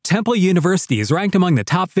Temple University is ranked among the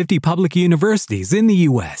top 50 public universities in the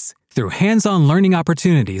U.S. Through hands-on learning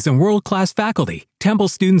opportunities and world-class faculty, Temple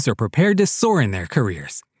students are prepared to soar in their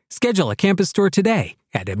careers. Schedule a campus tour today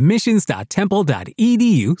at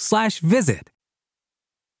admissions.temple.edu/visit.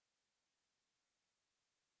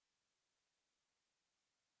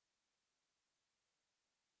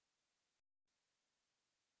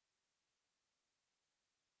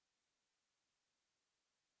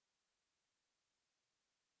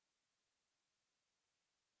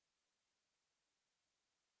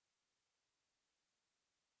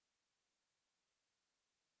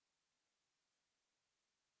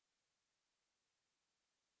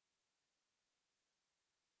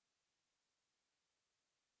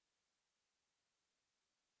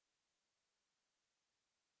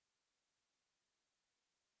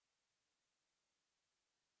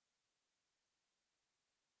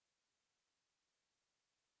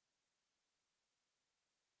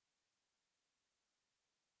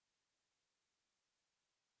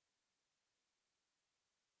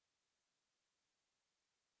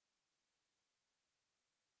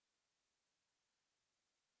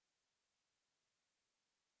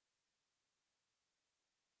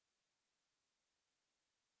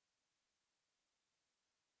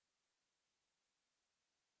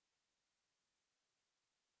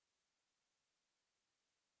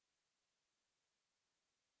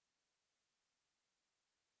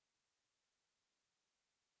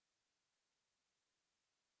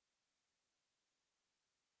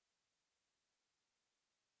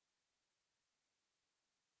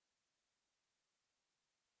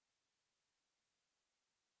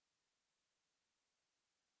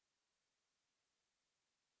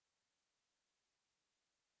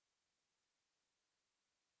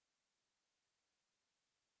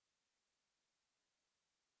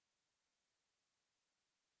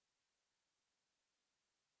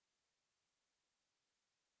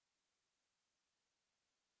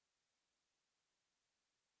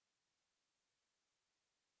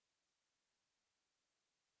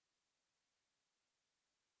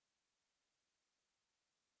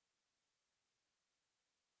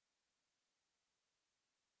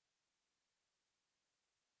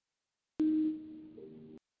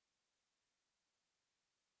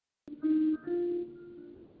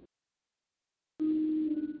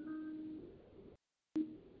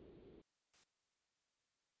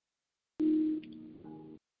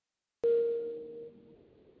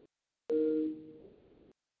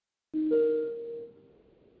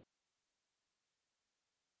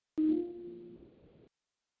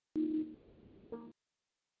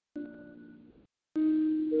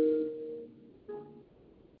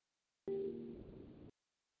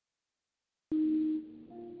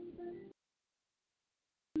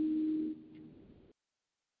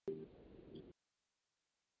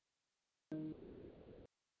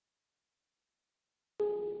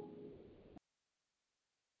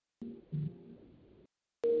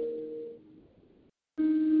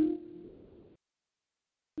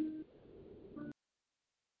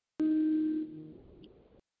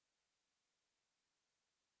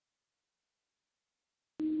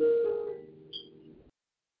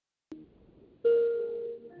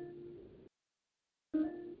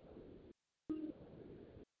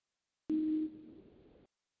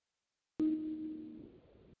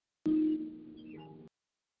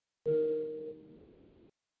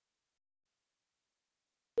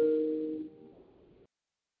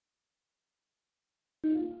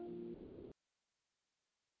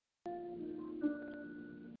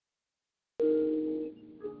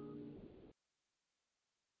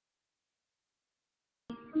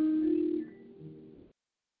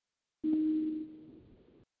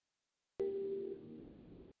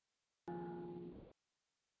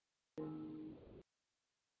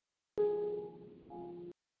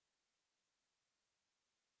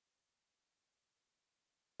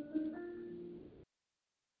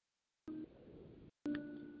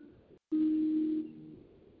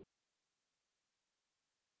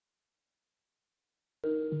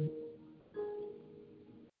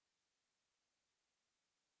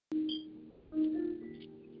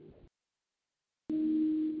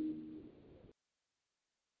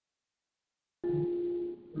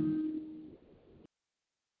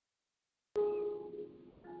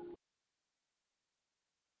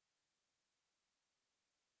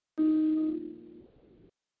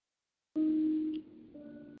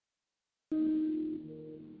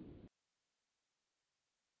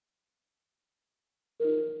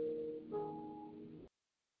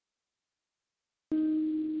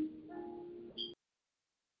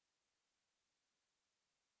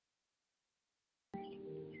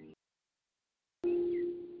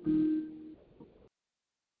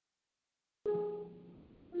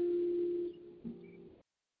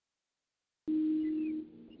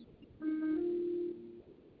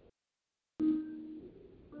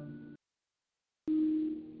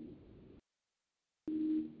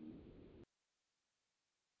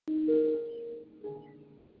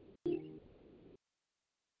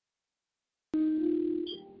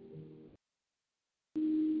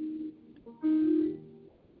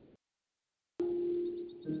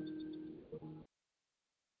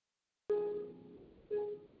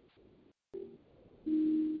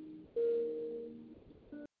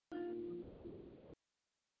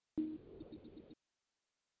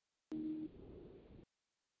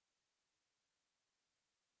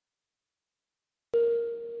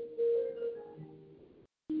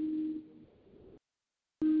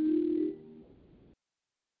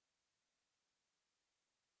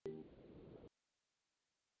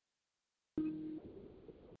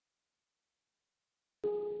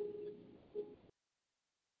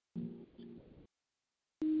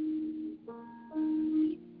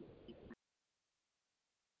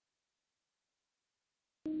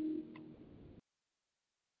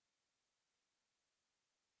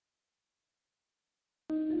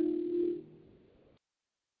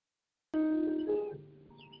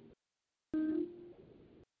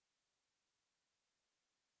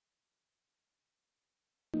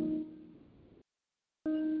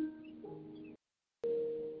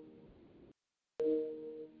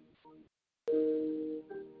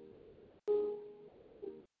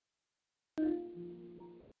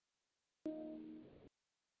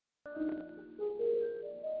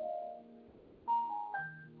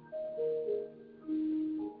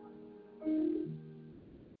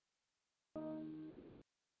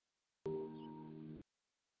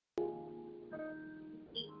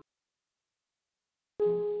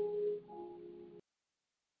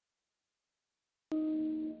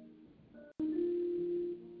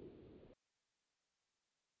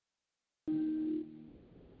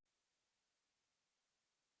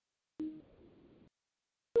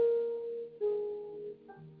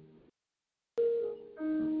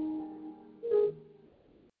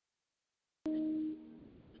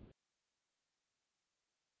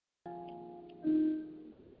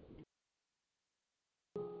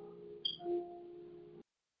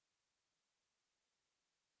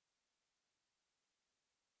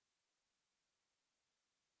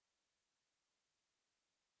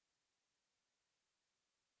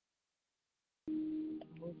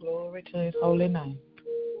 Glory to his holy name.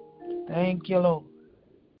 Thank you, Lord.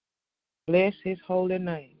 Bless his holy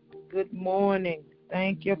name. Good morning.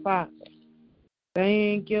 Thank you, Father.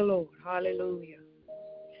 Thank you, Lord. Hallelujah.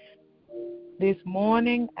 This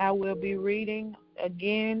morning I will be reading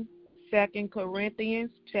again 2 Corinthians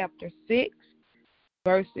chapter 6,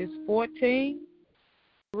 verses 14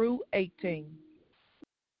 through 18.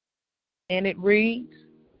 And it reads,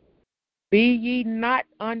 "Be ye not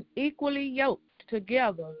unequally yoked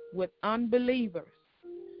together with unbelievers.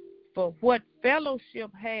 For what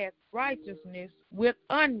fellowship hath righteousness with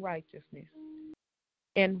unrighteousness?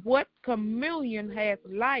 And what communion hath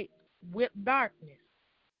light with darkness?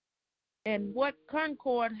 And what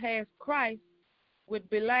concord has Christ with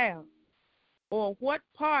Belial? Or what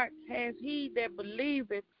part has he that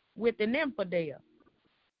believeth with an infidel?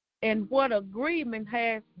 And what agreement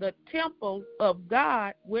has the temple of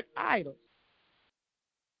God with idols?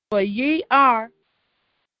 For ye are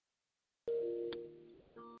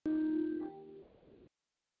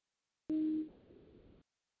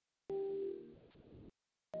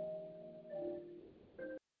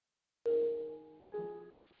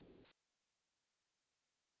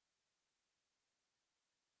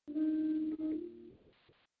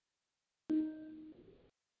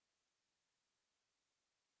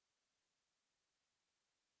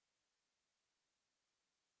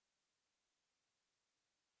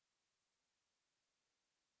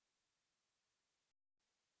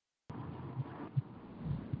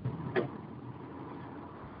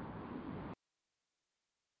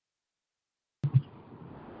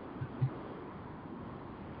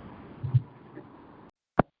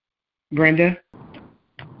Brenda?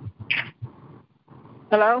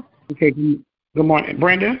 Hello? Okay, good morning.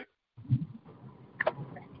 Brenda?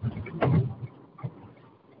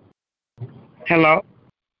 Hello?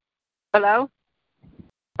 Hello?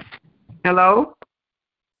 Hello?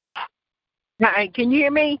 Hi, can you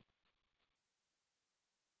hear me?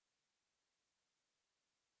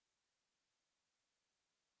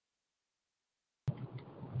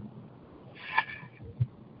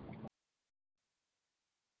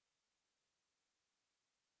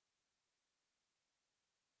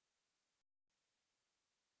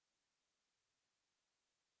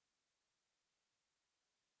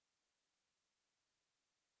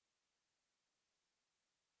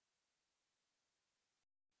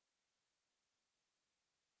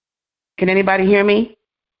 Can anybody hear me?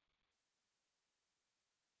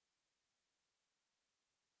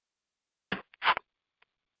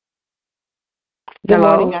 Good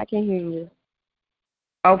Hello? morning, I can hear you.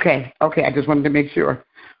 Okay, I just wanted to make sure.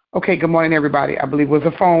 Okay, good morning, everybody. I believe it was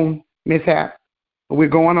a phone mishap, but we're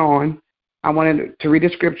going on. I wanted to read a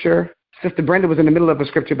scripture. Sister Brenda was in the middle of a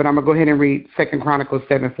scripture, but I'm going to go ahead and read 2 Chronicles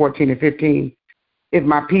 7:14 and 15. If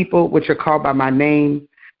my people, which are called by my name,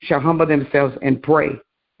 shall humble themselves and pray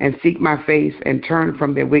and seek my face and turn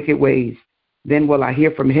from their wicked ways, then will I hear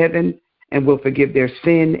from heaven and will forgive their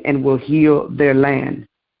sin and will heal their land.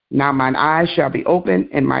 Now mine eyes shall be open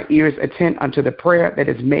and my ears attent unto the prayer that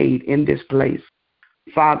is made in this place.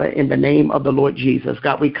 Father, in the name of the Lord Jesus,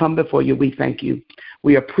 God, we come before you. We thank you.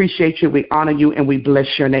 We appreciate you. We honor you, and we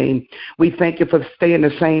bless your name. We thank you for staying the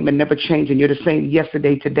same and never changing. You're the same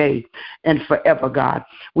yesterday, today, and forever, God.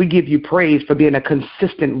 We give you praise for being a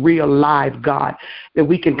consistent, real, live God that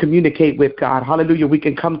we can communicate with, God. Hallelujah. We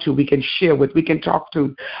can come to, we can share with, we can talk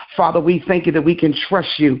to. Father, we thank you that we can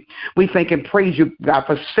trust you. We thank and praise you, God,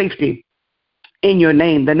 for safety in your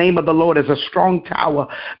name. The name of the Lord is a strong tower.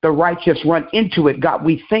 The righteous run into it. God,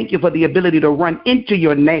 we thank you for the ability to run into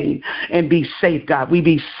your name and be safe, God. We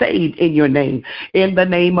be saved in your name. In the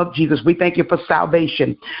name of Jesus, we thank you for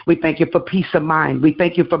salvation. We thank you for peace of mind. We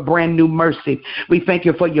thank you for brand new mercy. We thank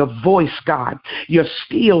you for your voice, God, your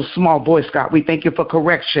still small voice, God. We thank you for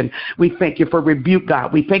correction. We thank you for rebuke,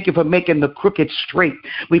 God. We thank you for making the crooked straight.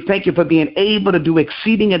 We thank you for being able to do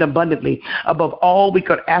exceeding and abundantly above all we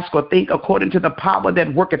could ask or think, according to the power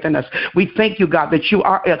that worketh in us. We thank you, God, that you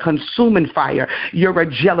are a consuming fire. You're a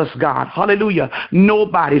jealous God. Hallelujah.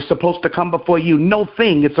 Nobody's supposed to come before you. No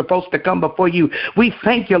thing is supposed to come before you. We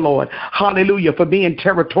thank you, Lord. Hallelujah, for being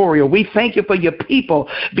territorial. We thank you for your people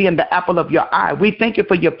being the apple of your eye. We thank you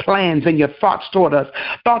for your plans and your thoughts toward us,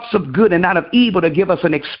 thoughts of good and not of evil, to give us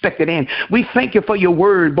an expected end. We thank you for your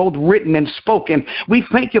word, both written and spoken. We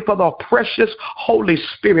thank you for the precious Holy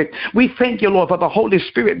Spirit. We thank you, Lord, for the Holy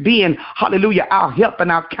Spirit being, hallelujah, our help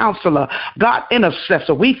and our counselor, God,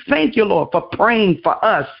 intercessor. We thank you, Lord, for praying for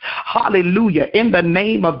us. Hallelujah. In the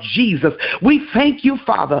name of Jesus, we thank you,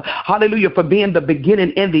 Father, hallelujah, for being the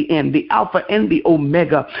beginning and the end, the Alpha and the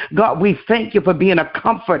Omega. God, we thank you for being a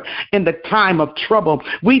comfort in the time of trouble.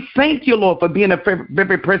 We thank you, Lord, for being a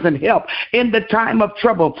very present help in the time of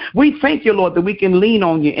trouble. We thank you, Lord, that we can lean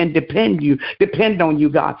on you and depend on you,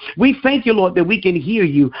 God. We thank you, Lord, that we can hear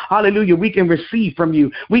you. Hallelujah. We can receive from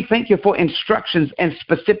you. We thank you for instructions and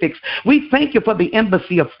specifics. We thank you for the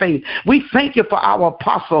embassy of faith. We thank you for our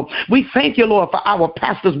apostle. We thank you, Lord, for our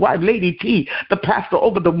pastor's wife, Lady T, the pastor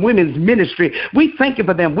over the women's ministry. We thank you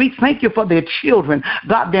for them. We thank you for their children,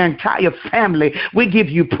 God, their entire family. We give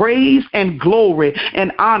you praise and glory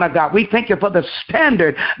and honor, God. We thank you for the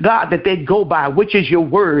standard, God, that they go by, which is your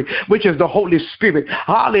word, which is the Holy Spirit.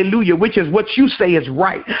 Hallelujah, which is what you say is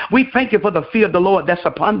right. We thank you for the fear of the Lord that's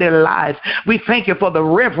upon their lives. We thank you for the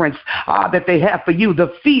reverence that they have for you,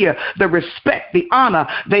 the fear, the respect, the honor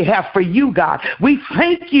they have for you, God. We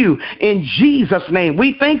thank you in Jesus' name.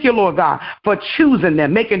 We thank you, Lord God, for choosing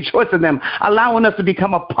them, making choice of them, allowing us to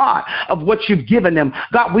become a part of what you've given them.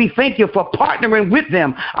 God, we thank you for partnering with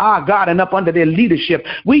them, God, and up under their leadership.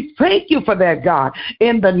 We thank you for that, God,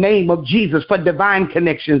 in the name of Jesus, for divine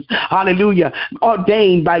connections, hallelujah,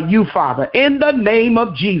 ordained by you, Father, in the name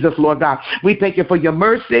of Jesus, Lord God. We thank you for your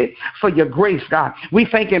mercy, for your grace, God. We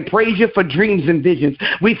thank and praise you for dreams and visions.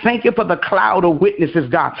 We thank you for the cloud of witnesses,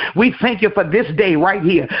 God. We thank you for this day right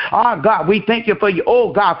here. God, we thank you for you,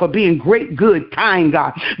 God, for being great, good, kind,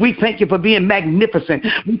 God. We thank you for being magnificent.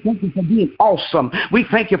 We thank you for being awesome. We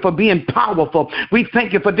thank you for being powerful. We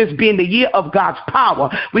thank you for this being the year of God's power.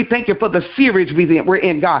 We thank you for the series we're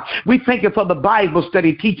in, God. We thank you for the Bible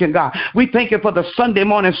study teaching, God. We thank you for the Sunday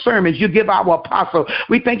morning sermons you give our apostle.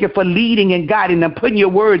 We thank you for leading and guiding them, putting your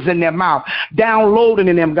words in their mouth, downloading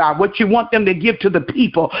in them, God, what you want them to give to the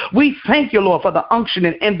people. We thank you, Lord, for the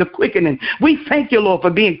unctioning and the quickening. We thank you, Lord, for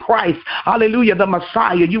being Christ. Hallelujah, the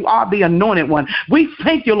Messiah. You are the anointed one. We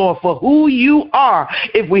thank you, Lord, for who you are.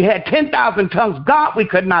 If we had 10,000 tongues, God, we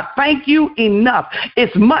could not thank you enough.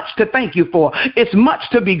 It's much to thank you for. It's much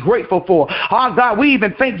to be grateful for. Oh, God, we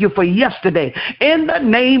even thank you for yesterday. In the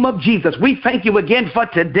name of Jesus, we thank you again for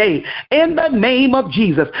today. In the name of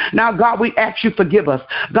Jesus. Now, God, we ask you forgive us,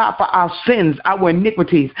 God, for our sins, our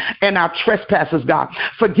iniquities, and our trespasses, God.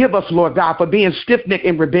 Forgive us, Lord God, for being stiff-necked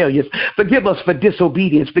and rebellious. Forgive us for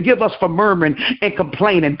disobedience. Forgive us for murmuring and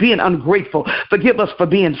complaining, being ungrateful. Forgive us for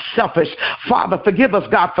being selfish. Father, forgive us,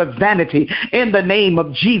 God, for vanity. In the name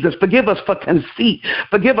of Jesus, forgive us for conceit.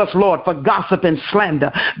 Forgive us, Lord, for gossip and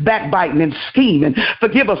slander, backbiting and scheming.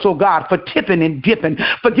 Forgive us, oh God, for tipping and dipping.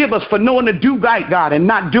 Forgive us for knowing to do right, God, and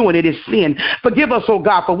not doing it is sin. Forgive us, oh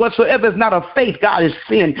God, for whatsoever is not of faith, God, is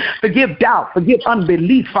sin. Forgive doubt. Forgive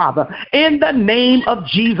unbelief, Father. In the name of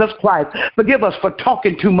Jesus Christ, forgive us for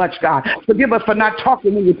talking too much, God. Forgive us for not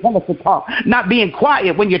talking when you tell us to talk, not being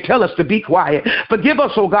quiet when you tell us to be quiet. Forgive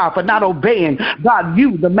us, oh God, for not obeying, God,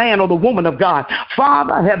 you, the man or the woman of God.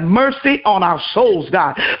 Father, have mercy on our souls,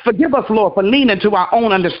 God. Forgive us, Lord, for leaning to our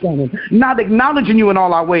own understanding, not acknowledging you in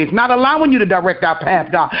all our ways, not allowing you to direct our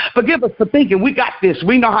path, God. Forgive us for thinking we got this,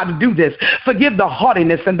 we know how to do this. Forgive the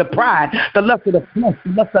haughtiness and the pride, the lust of the flesh,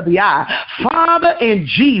 the lust of the eye. Father, in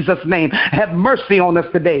Jesus' name. Have mercy on us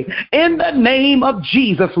today. In the name of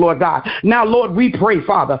Jesus, Lord God. Now, Lord, we pray,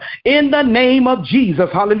 Father, in the name of Jesus,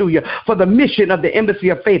 hallelujah, for the mission of the Embassy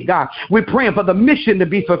of Faith, God. We're praying for the mission to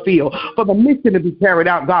be fulfilled, for the mission to be carried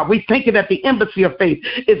out, God. We think that the Embassy of Faith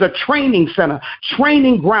is a training center,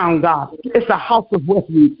 training ground, God. It's a house of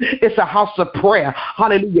refuge. It's a house of prayer.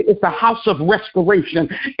 Hallelujah. It's a house of restoration.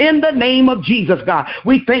 In the name of Jesus, God,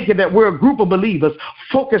 we thank you that we're a group of believers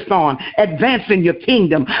focused on advancing your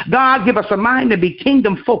kingdom. God, give us a mind to be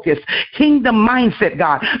kingdom focused, kingdom mindset,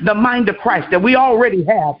 God, the mind of Christ that we already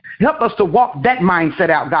have. Help us to walk that mindset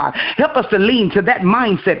out, God. Help us to lean to that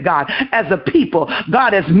mindset, God, as a people,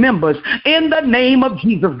 God, as members. In the name of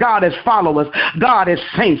Jesus, God, as followers, God, as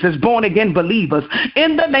saints, as born again believers.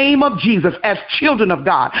 In the name of Jesus, as children of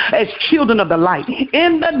God, as children of the light.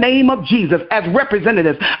 In the name of Jesus, as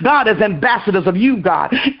representatives, God, as ambassadors of you,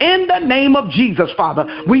 God. In the name of Jesus, Father,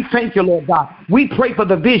 we thank you, Lord God. We pray for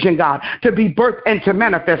the vision, God, to be birthed and to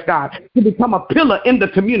manifest, God, to become a pillar in the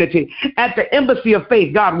community at the Embassy of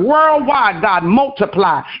Faith, God, worldwide, God,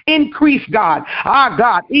 multiply, increase, God,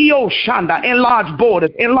 God, Eo Shanda, enlarge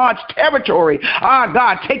borders, enlarge territory,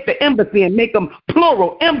 God, take the embassy and make them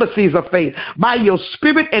plural embassies of faith by your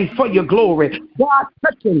spirit and for your glory, God,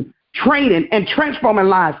 touching, training and transforming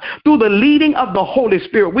lives through the leading of the Holy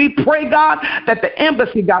Spirit. We pray, God, that the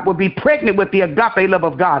embassy, God, will be pregnant with the agape love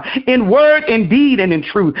of God in word, in deed, and in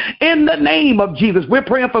truth. In the name of Jesus, we're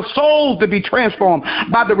praying for souls to be transformed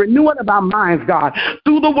by the renewing of our minds, God,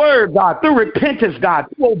 through the word, God, through repentance, God,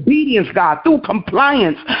 through obedience, God, through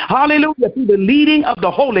compliance. Hallelujah, through the leading of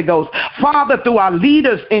the Holy Ghost. Father, through our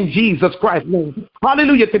leaders in Jesus Christ's name.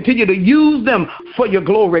 Hallelujah, continue to use them for your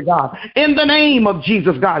glory, God. In the name of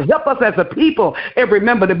Jesus, God, help us as a people, every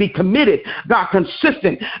member, to be committed, God,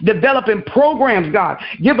 consistent, developing programs, God.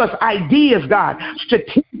 Give us ideas, God,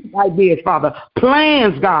 strategic ideas, Father,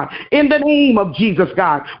 plans, God, in the name of Jesus,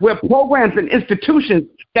 God, where programs and institutions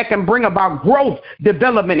that can bring about growth,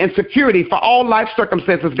 development, and security for all life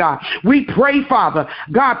circumstances, God. We pray, Father,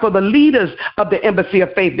 God, for the leaders of the Embassy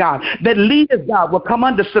of Faith, God, that leaders, God, will come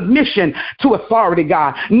under submission to authority,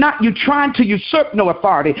 God, not you trying to usurp no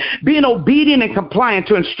authority, being obedient and compliant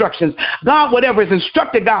to instructions. God, whatever is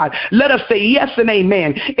instructed, God, let us say yes and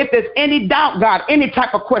amen. If there's any doubt, God, any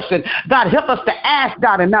type of question, God, help us to ask,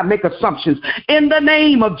 God, and not make assumptions. In the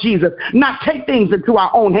name of Jesus, not take things into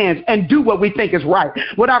our own hands and do what we think is right.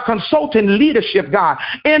 With our consulting leadership, God,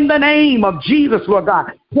 in the name of Jesus, Lord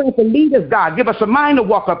God, praying for leaders, God, give us a mind to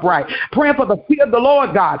walk upright. Praying for the fear of the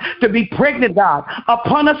Lord, God, to be pregnant, God,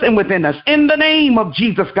 upon us and within us. In the name of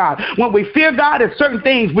Jesus, God, when we fear God, there's certain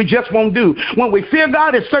things we just won't do. When we fear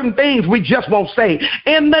God, there's certain things we just won't say.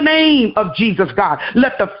 In the name of Jesus, God,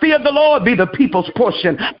 let the fear of the Lord be the people's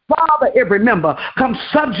portion. Father, every member come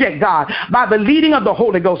subject, God, by the leading of the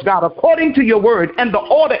Holy Ghost, God, according to your word and the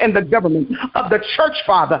order and the government of the church,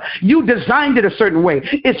 Father. You designed it a certain way.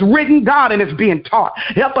 It's written, God, and it's being taught.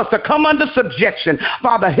 Help us to come under subjection.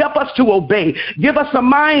 Father, help us to obey. Give us a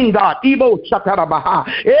mind, God, Ibo Shatarabaha.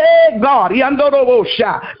 God,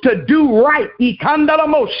 to do right. In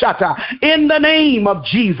the name of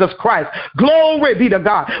Jesus Christ. Glory be to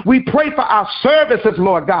God. We pray for our services,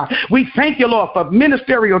 Lord God. We thank you, Lord, for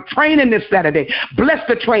ministerial training this Saturday. Bless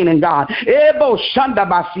the training, God.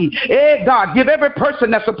 God, give every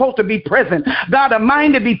person that's supposed to be present, God, a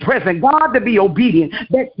mind to be present, God, to be obedient,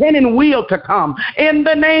 that can and will to come. In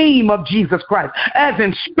the name of Jesus Christ, as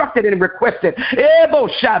instructed and requested,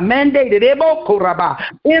 mandated,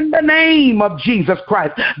 in the name of Jesus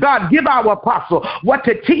Christ. God, give our apostle what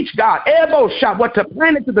to teach, God, what to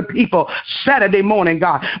plan into the people Saturday morning,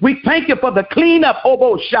 God. We thank you for the cleanup,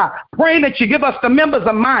 praying that you give us the members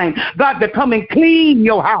of mind, God, to come and clean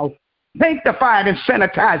your house. Sanctify it and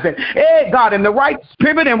sanitize it. God, in the right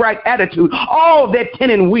spirit and right attitude, all that can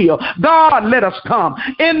and will. God, let us come.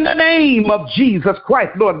 In the name of Jesus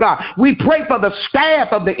Christ, Lord God, we pray for the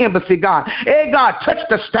staff of the embassy, God. God, touch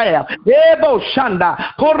the staff.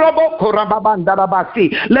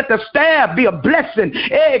 Let the staff be a blessing,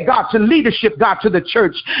 God, to leadership, God, to the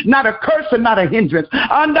church. Not a curse and not a hindrance.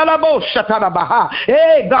 God,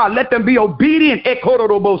 let them be obedient.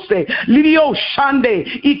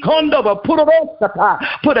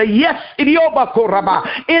 Put a yes in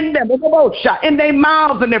them, in their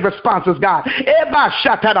mouths and their responses, God.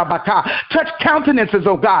 Touch countenances,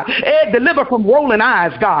 oh God. Deliver from rolling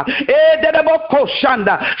eyes, God.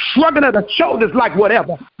 Shrugging of the shoulders like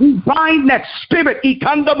whatever. We bind that spirit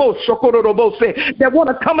that want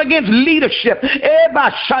to come against leadership.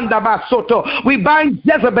 We bind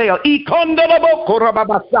Jezebel.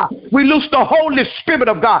 We loose the Holy Spirit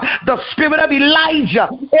of God, the spirit of Elijah.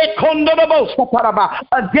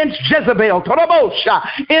 against Jezebel.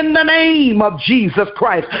 In the name of Jesus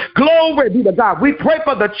Christ. Glory be to God. We pray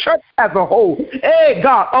for the church as a whole. Hey,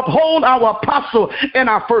 God, uphold our apostle and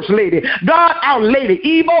our first lady. God, our lady,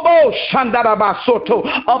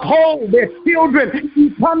 uphold their children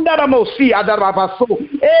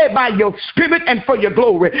by your spirit and for your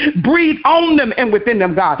glory. Breathe on them and within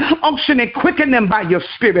them, God. Unction and quicken them by your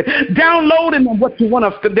spirit. Download in them what you want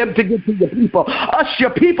us to them to give to your people. Us,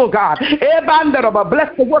 your people, God. Bless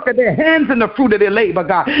the work of their hands and the fruit of their labor,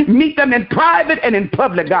 God. Meet them in private and in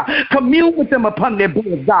public, God. Commune with them upon their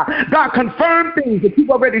beds, God. God, confirm things that you've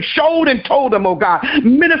already showed and told them, oh God.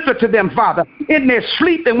 Minister to them, Father, in their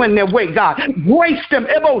sleep and when they're awake, God. Grace them,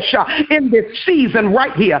 Ebosha, in this season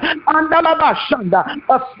right here.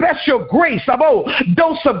 A special grace,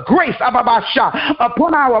 dose of grace,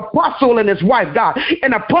 upon our apostle and his wife, God,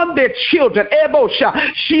 and upon their children, Ebosha.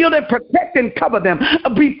 Shield and protect and cover them.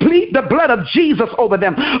 We plead the blood of Jesus over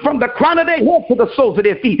them, from the crown of their head to the soles of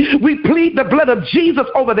their feet. We plead the blood of Jesus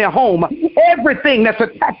over their home. Everything that's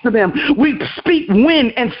attached to them, we speak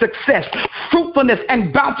win and success, fruitfulness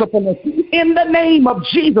and bountifulness in the name of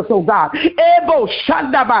Jesus, oh God. Ebo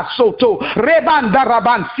Shandabasoto,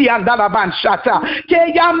 Rebandarabansi Andalabanshata,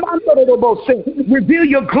 reveal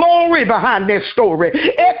your glory behind their story.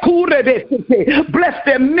 Bless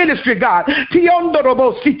their ministry, God.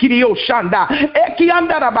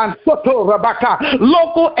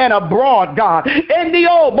 Local and abroad, God.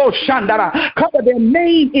 Cover their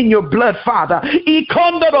name in your blood, Father.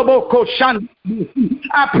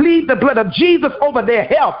 I plead the blood of Jesus over their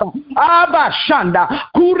health.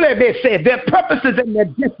 Their purposes and their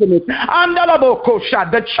destinies.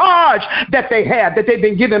 The charge that they have, that they've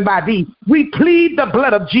been given by thee. We plead the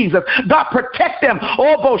blood of Jesus. God, protect them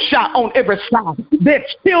on every side. Their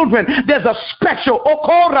children, there's a special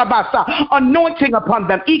anointing upon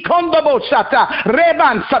them.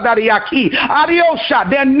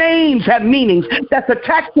 Their names have meanings that's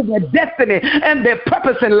attached to their destiny and their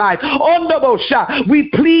purpose in life. We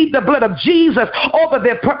plead the blood of Jesus over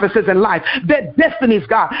their purposes in life, their destinies,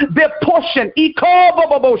 God, their portion. You call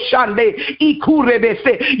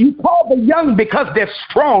the young because they're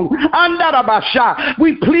strong.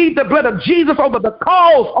 We plead the blood of Jesus over the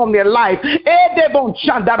calls on their life.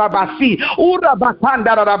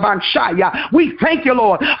 We thank you,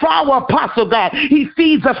 Lord, for our apostle, God. He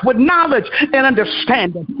feeds us with knowledge and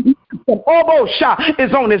understanding. Obosha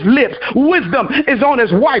is on his lips. Wisdom is on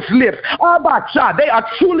his wife's lips. Abasha, they are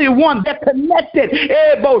truly one. They're connected.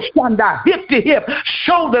 Eboshanda, hip to hip,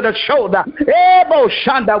 shoulder to shoulder.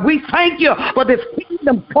 Eboshanda, we thank you for this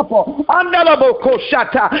kingdom couple.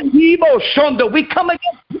 Andalabokoshata, Eboshonda, we come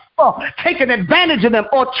against people taking advantage of them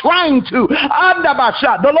or trying to.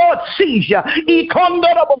 Andabasha, the Lord sees you.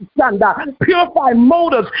 Ikondalaboshanda, purify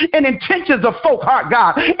motives and intentions of folk heart,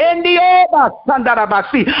 God. And the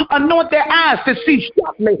Obasandarabasi, anoint their eyes to see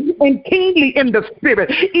sharply and keenly in the spirit,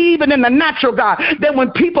 even in the natural, God, that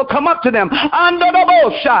when people come up to them, under the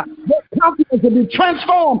Bosha, their countenance will be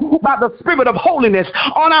transformed by the spirit of holiness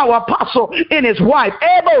on our apostle and his wife,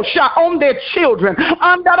 Ebosha, on their children,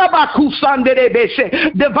 under the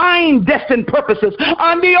Bakusanderebeshe, divine destined purposes,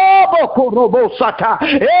 on the Obokorobosata,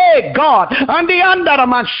 hey God, on the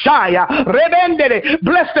Andaramanshaya, Rebendere,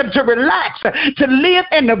 bless them to relax, to live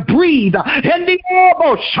and to breathe, and the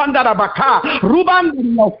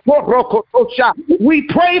we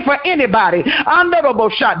pray for anybody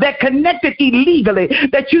that connected illegally,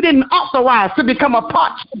 that you didn't authorize to become a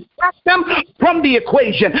part. Subtract them from the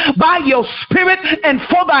equation by your spirit and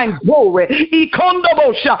for thine glory.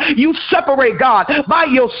 You separate, God, by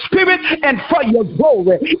your spirit and for your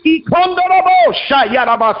glory.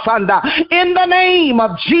 In the name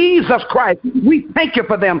of Jesus Christ, we thank you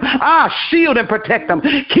for them. Shield and protect them.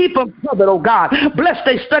 Keep them covered, oh God. Bless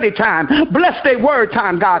their study time. Bless their word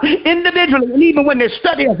time, God. Individually and even when they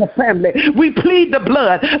study as a family, we plead the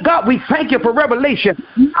blood. God, we thank you for revelation,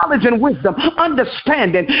 knowledge and wisdom,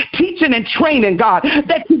 understanding, teaching and training, God,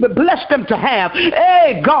 that you would bless them to have.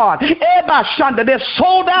 Hey, God, they're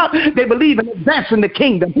sold out. They believe in advancing the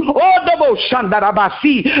kingdom.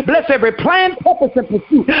 Bless every plan, purpose, and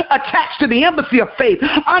pursuit attached to the embassy of faith.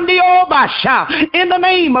 In the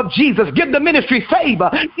name of Jesus, give the ministry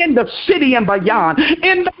favor in the city and beyond.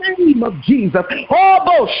 In the name of Jesus.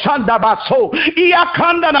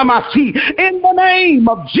 In the name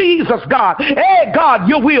of Jesus, God. Hey, God,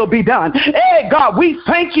 your will be done. Hey, God, we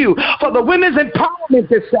thank you for the women's empowerment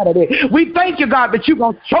this Saturday. We thank you, God, that you're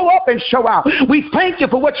going to show up and show out. We thank you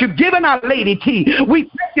for what you've given our Lady T. We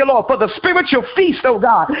thank you, Lord, for the spiritual feast, oh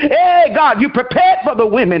God. Hey, God, you prepared for the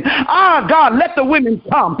women. Ah, God, let the women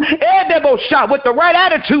come. Hey, Debo-sha, with the right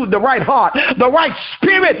attitude, the right heart, the right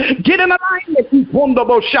spirit. Get in alignment,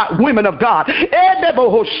 Debo-sha, women of God. Hey,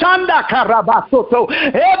 Debo-ho-shanda karabasoto.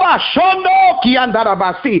 Eba shondo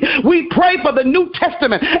kiandarabasi. We pray for the New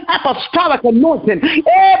Testament apostolic anointing.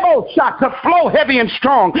 Ebo-sha, to flow heavy and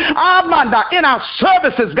strong. Amanda, in our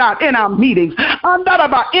services, God, in our meetings.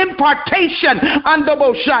 Andaraba, impartation.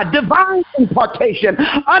 Andabosha, divine impartation.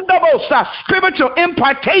 Andabosha, spiritual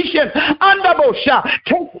impartation. Andabosha,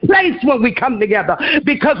 takes place when we come together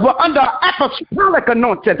because we're under apostolic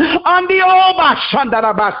anointing.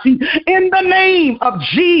 Andioba-shandarabasi. In the name of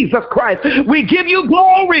Jesus Christ, we give you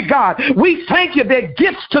glory, God. We thank you. They're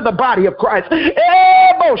gifts to the body of Christ.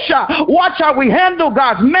 Ebosha, watch how we handle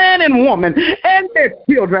God's man and woman and their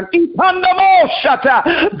children.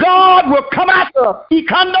 Ikandamoshata. God will come after us.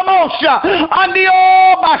 Ikandamosha.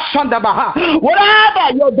 Andioba-shandabaha.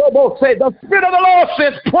 Whatever your dobo says, the Spirit of the Lord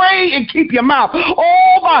says, pray and keep your mouth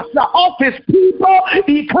off his people.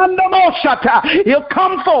 Ikandamoshata. He'll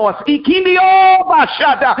come for us.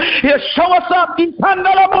 Ikindioba-shata. He'll show us up.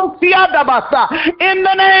 Ikandalabosiadabasa. In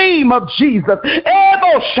the name of Jesus.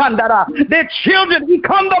 Ebo-shandara. Their children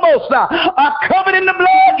Ikandamosa, are covered in the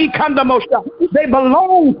blood. Ikandamosha. They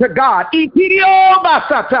belong to God.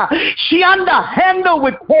 Ikidiobasata. Shianda, handle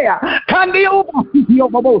with care.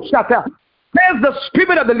 Kandiobasidiobabosata. There's the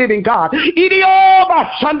Spirit of the living God.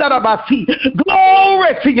 Idiobashandarabasi.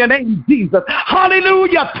 Glory to your name, Jesus.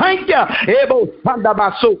 Hallelujah. Thank you.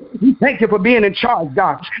 Ebo-shandabaso. We thank you for being in charge,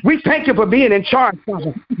 God. We thank you for being in charge,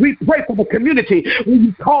 Father. We pray for the community when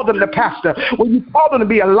you called them to pastor, when you called them to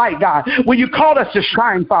be a light, God, when you called us to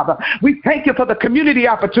shine, Father. We thank you for the community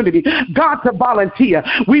opportunity, God, to volunteer.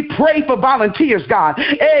 We pray for volunteers, God.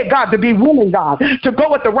 Hey, God, to be willing, God, to go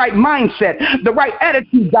with the right mindset, the right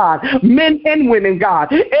attitude, God. Men and women,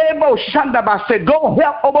 God. Ebo Shandabase, go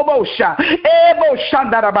help Obobosha. Ebo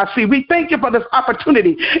Shandarabasi. We thank you for this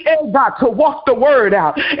opportunity, God, to walk the word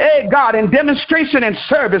out. God, in demonstration and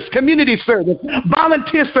service, community service,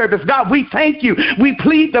 volunteer service. God, we thank you. We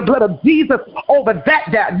plead the blood of Jesus over that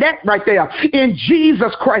right there. In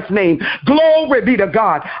Jesus Christ's name. Glory be to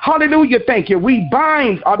God. Hallelujah. Thank you. We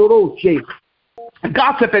bind Adoroche,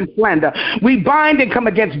 gossip and slander. We bind and come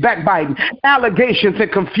against backbiting, allegations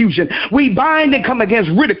and confusion. We bind and come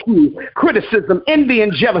against ridicule, criticism, envy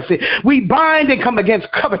and jealousy. We bind and come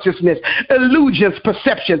against covetousness, illusions,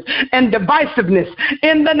 perceptions, and divisiveness.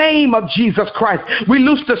 In the name of Jesus Christ, we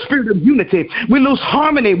loose the spirit of unity. We loose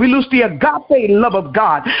harmony. We loose the agape love of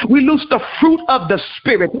God. We loose the fruit of the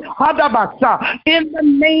Spirit. In the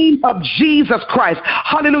name of Jesus Christ.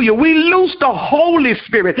 Hallelujah. We loose the Holy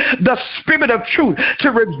Spirit, the Spirit of truth,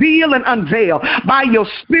 to reveal and unveil by your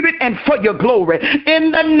Spirit and for your glory.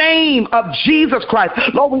 In the name of Jesus Christ,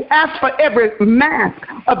 Lord, we ask for every mask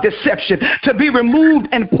of deception to be removed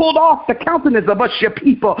and pulled off the countenance of us, your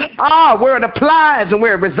people, where it applies and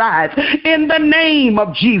where it resides. In the name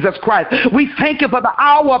of Jesus Christ, we thank you for the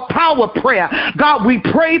hour of power prayer. God, we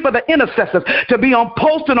pray for the intercessors to be on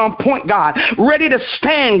post and on point, God, ready to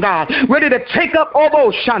stand, God, ready to take up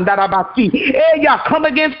Obo Shandarabasi. Come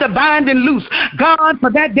against the bind and loose, God, for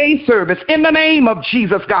that day's service. In the name of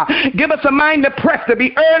Jesus, God, give us a mind to press, to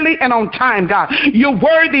be early and on time, God. You're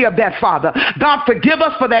worthy of that, Father. God, forgive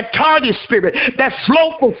us for that tardy spirit, that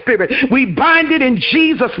slowful spirit. We bind it in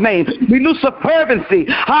Jesus' name. We loose a fervency,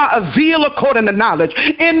 a zeal according to knowledge.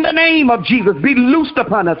 In the name of Jesus, be loosed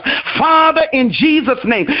upon us. Father, in Jesus'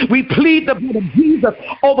 name, we plead the blood of Jesus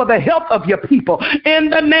over the health of your people. In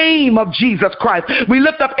the name of Jesus Christ, we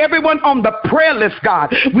lift up everyone on the prayer list,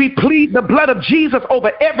 God. We plead the blood of Jesus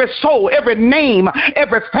over every soul, every name,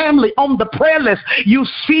 every family on the prayer list. You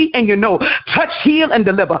see and you know. Touch, heal, and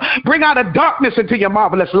deliver. Bring out of darkness into your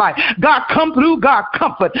marvelous light. God, come through. God,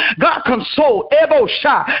 comfort. God, console. Ebo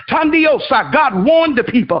Shah, Tandiosa. God, warn the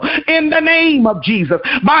people in the name of Jesus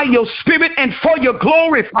by your Spirit and for your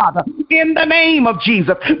glory, Father. In the name of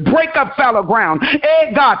Jesus, break up fallow ground.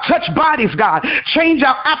 God, touch bodies, God. Change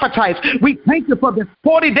our appetites. We thank you for this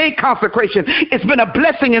 40-day consecration. It's been a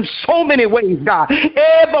blessing in so many ways, God.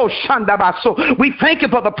 We thank you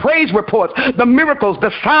for the praise reports, the miracles,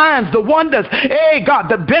 the signs, the wonders. Hey, God,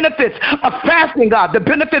 the benefits of fasting, God, the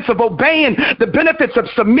benefits of obeying, the benefits of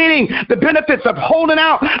submitting, the benefits of holding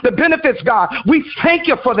out, the benefits, God. We thank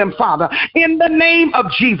you for them, Father, in the name of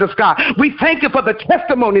Jesus, God. We thank you for the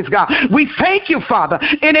testimonies, God. We thank you, Father,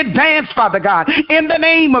 in advance, Father God, in the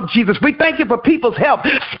name of Jesus. We thank you for people's help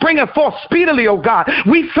springing forth speedily, oh God.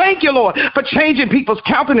 We thank you, Lord, for changing people's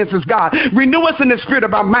countenances, God. Renew us in the spirit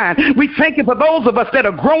of our mind. We thank you for those of us that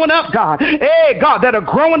are growing up, God. Hey, God, that are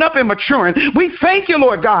growing up and maturing. We thank you,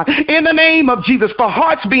 Lord God, in the name of Jesus, for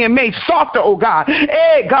hearts being made softer, oh God.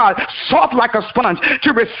 Hey, God, soft like a sponge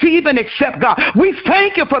to receive and accept, God. We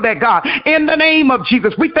thank you for that, God, in the name of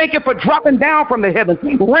Jesus. We thank you for dropping down from the heavens,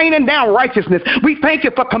 raining down righteousness. We thank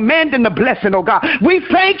you for commanding the blessing, oh God. We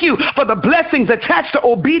thank you for the blessings attached to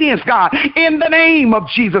obedience, God, in the name of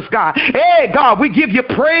Jesus, God. Hey, God, we give you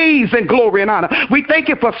praise and glory and honor. We thank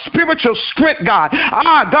you for spiritual strength, God.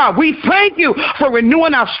 God, we thank you for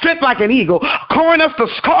renewing our strength like an eagle, causing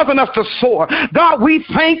us to soar. God, we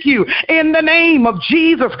thank you in the name of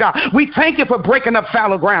Jesus, God. We thank you for breaking up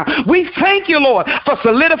fallow ground. We thank you, Lord, for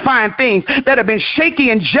solidifying things that have been shaky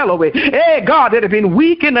and jello-y. Hey, God, that have been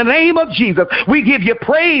weak in the name of Jesus. We give you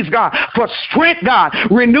praise, God, for strength, God,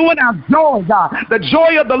 renewing our joy, God. The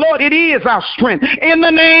joy of the Lord, it is our strength. In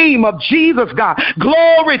the name of Jesus, God.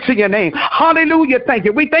 Glory to your name. Hallelujah. Thank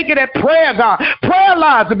you. We thank you that prayer, God, prayer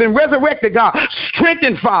lives have been resurrected, God.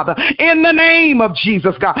 Strengthened, Father, in the name of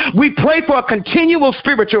Jesus, God. We pray for a continual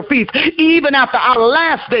spiritual feast, even after our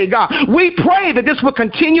last day, God. We pray that this will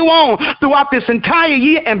continue on throughout this entire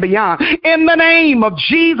year and beyond. In the name of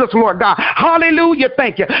Jesus, Lord God. Hallelujah.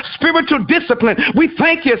 Thank you. Spiritual discipline. We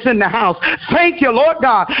thank you it's in the house. Thank you, Lord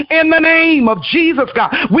God. In the name of Jesus,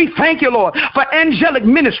 God. We thank you, Lord, for angelic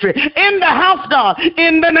ministry in the house, God.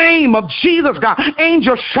 In the name of Jesus, God.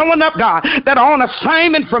 Angels showing up, God, that are on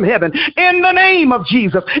assignment from heaven. In the name of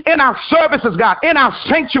Jesus. In our services, God. In our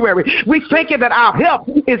sanctuary. We thank you that our help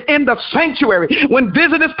is in the sanctuary. When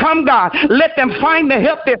visitors come, God, let them find the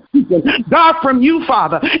help they're seeking. God, from you,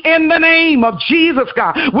 Father. In the name of Jesus,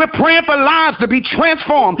 God. We're praying for lives to be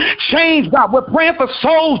transformed, changed, God. We're praying for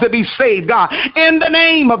souls to be saved, God. In the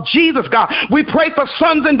name of Jesus, God. We pray for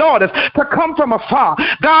sons and daughters to come from afar.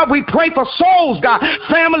 God, we pray for souls, God,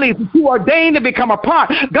 families who are ordained to become a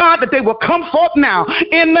part, God, that they will come forth now.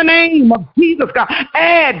 In the name of Jesus, God.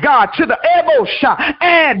 Add, God, to the Ebosha.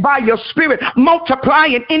 Add by your spirit. Multiply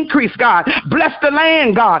and increase, God. Bless the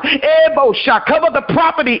land, God. Ebosha. Cover the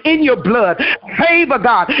property in your blood. Favor,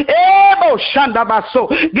 God. Eboshanda baso.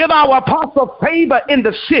 Give our apostle favor in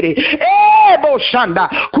the city. Eboshanda.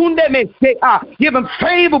 Give him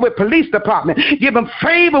favor with police department. Give him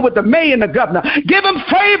favor with the mayor and the governor. Give him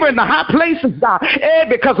favor in the high places, God,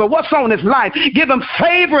 because of what's on his life. Give him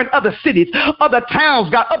favor in other cities, other towns,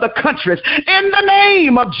 God, other countries. In the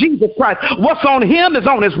name of Jesus Christ, what's on him is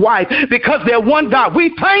on his wife, because they're one God.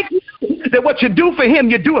 We thank you that what you do for him,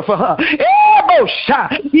 you do it for her.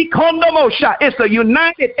 It's a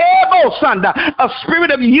united a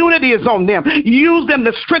spirit of unity is on them. Use them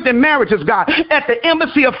to strengthen marriages, God, at the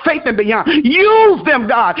embassy of faith and beyond. Use them,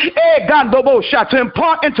 God, to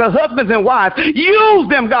impart into husbands and wives. Use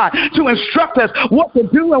them, God, to instruct us what to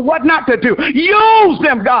do and what not to do. Use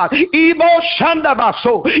them, God,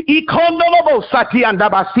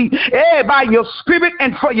 by your spirit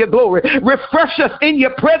and for your glory. Refresh us in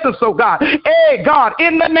your presence, oh God. God,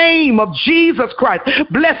 in the name of Jesus Christ,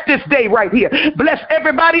 bless this day right here. Bless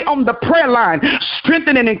everybody on the prayer line.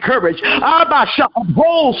 Strengthen and encourage.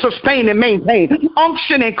 Uphold, sustain, and maintain.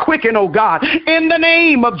 Unction and quicken, oh God. In the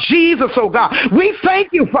name of Jesus, oh God. We thank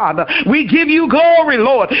you, Father. We give you glory,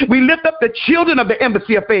 Lord. We lift up the children of the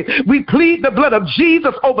embassy of faith. We plead the blood of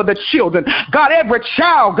Jesus over the children. God, every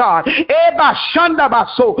child, God. We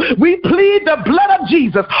plead the blood of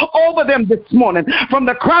Jesus over them this morning, from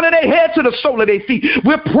the crown of their head to the sole of their feet.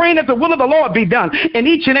 We're praying that the will of the Lord be done in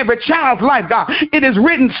each and every child's life, God. It is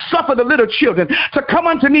written, suffer the little children to come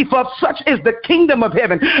unto me, for such is the kingdom of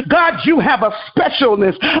heaven. God, you have a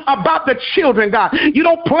specialness about the children, God. You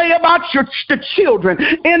don't play about the children.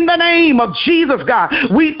 In the name of Jesus, God,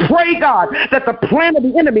 we pray, God, that the plan of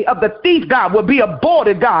the enemy, of the thief, God, will be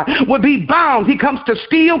aborted, God, will be bound. He comes to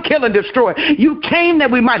steal, kill, and destroy. You came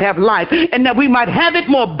that we might have life and that we might have it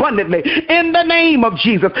more abundantly. In the name of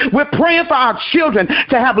Jesus, we're praying for our children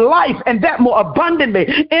to have life and that more abundantly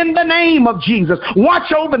in the name of Jesus.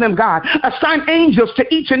 Watch over them, God. Assign angels to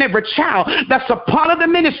each and every child that's a part of the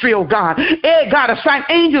ministry, oh God. God, assign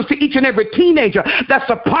angels to each and every teenager that's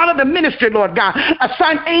a part of the ministry, Lord God.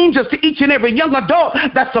 Assign angels to each and every young adult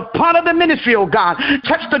that's a part of the ministry, oh God.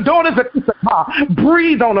 Touch the daughters of Issachar.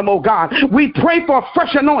 Breathe on them, oh God. We pray for a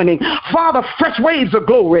fresh anointing. Father, fresh waves of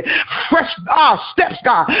glory. Fresh steps,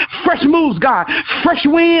 God. Fresh moves, God. Fresh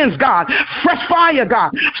winds, God. Fresh fire,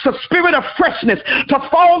 God. So spirit of freshness to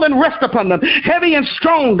fall and rest upon them. Heavy and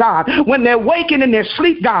strong, God. When they're waking in their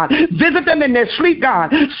sleep, God. Visit them in their sleep,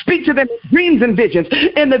 God. Speak to them in dreams and visions.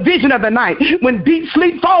 In the vision of the night. When deep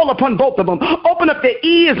sleep fall upon both of them. Open up their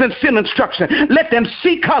ears and feel instruction. Let them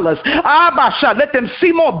see colors. Let them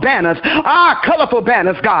see more banners. Colorful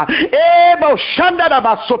banners, God.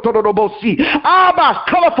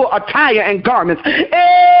 Colorful attire and garments.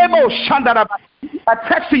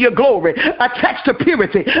 Attached to your glory, attached to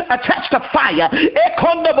purity, attached to fire,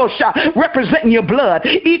 representing your blood,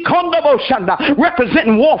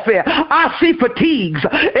 representing warfare. I see fatigues.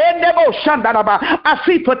 I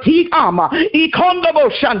see fatigue armor.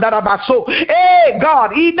 So,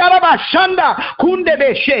 God,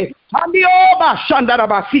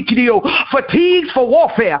 fatigues for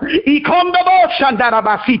warfare.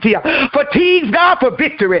 Fatigues, God, for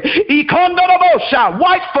victory.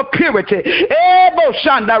 White for purity.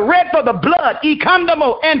 Red for the blood.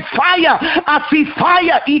 And fire. I see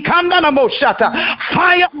fire.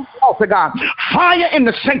 Fire on the altar, God. Fire in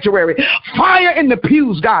the sanctuary. Fire in the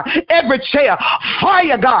pews, God. Every chair.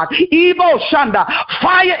 Fire, God.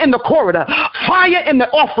 Fire in the corridor. Fire in the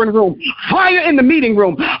offering room. Fire in the meeting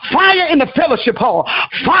room. Fire in the fellowship hall.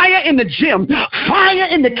 Fire in the gym. Fire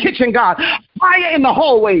in the kitchen, God. Fire in the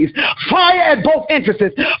hallways. Fire at both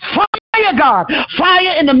entrances. Fire, God.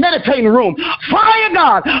 Fire in the meditating room. Fire,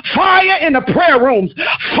 God. Fire in the prayer rooms.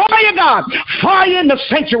 Fire, God. Fire in the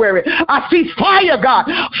sanctuary. I see fire, God.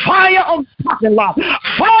 Fire on the parking lot.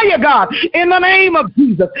 Fire, God. In the name of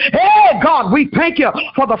Jesus. Hey, God, we thank you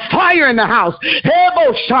for the fire in the house.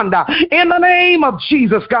 In the name of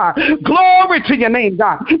Jesus, God. Glory to your name,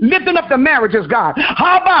 God. Lifting up the marriages, God.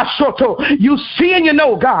 You see and you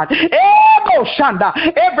know, God.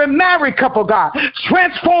 Every married couple, God.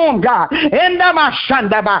 Transform, God. Transform,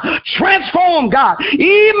 God.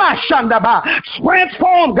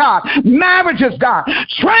 Transform, God. Marriages, God.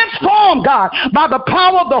 Transform, God, by the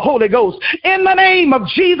power of the Holy Ghost. In the name of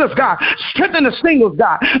Jesus, God. Strengthen the singles,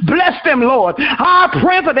 God. Bless them, Lord. I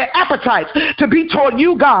pray for their appetites to be toward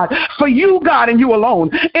you, God. For you, God, and you alone.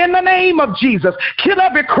 In the name of Jesus. Kill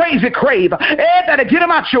every crazy crave. That'll get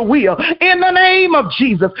them out your will. In the name of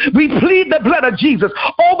Jesus. We plead the blood of Jesus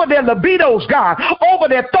over their libidos, God. Over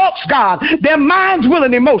their thoughts, God, their minds, will,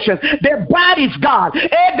 and emotions, their bodies, God,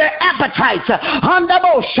 and their appetites.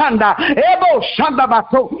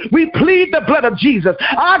 We plead the blood of Jesus.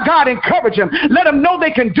 Our God, encourage them. Let them know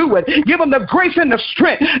they can do it. Give them the grace and the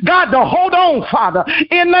strength, God, to hold on, Father,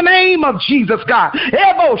 in the name of Jesus, God.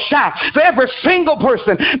 For every single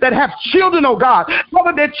person that have children, oh God,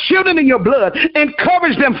 cover their children in your blood.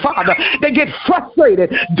 Encourage them, Father. They get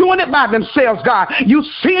frustrated doing it by themselves, God. You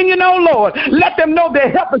see and you know, Lord. Let them know their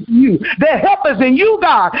help is in you. Their help is in you,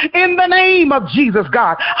 God, in the name of Jesus,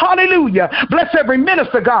 God. Hallelujah. Bless every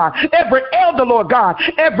minister, God, every elder, Lord God,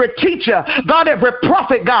 every teacher, God, every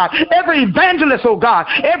prophet, God, every evangelist, oh God,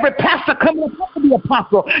 every pastor coming up to the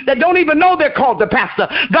apostle that don't even know they're called the pastor.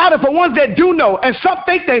 God, and for ones that do know and some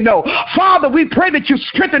think they know, Father, we pray that you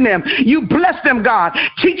strengthen them. You bless them, God.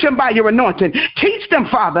 Teach them by your anointing. Teach them,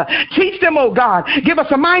 Father. Teach them, oh God. Give us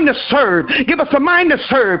a mind to serve. Give us a mind to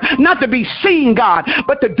serve, not to be seen, God,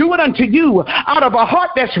 but to do it unto you out of a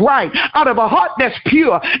heart that's right, out of a heart that's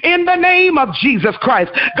pure, in the name of Jesus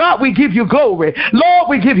Christ. God, we give you glory. Lord,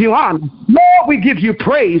 we give you honor. Lord, we give you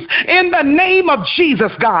praise in the name of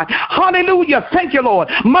Jesus, God. Hallelujah. Thank you, Lord.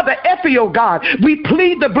 Mother Effie, oh God, we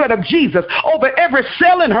plead the blood of Jesus over every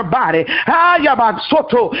cell in her body.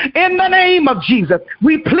 In the name of Jesus,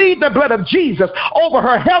 we plead the blood of Jesus over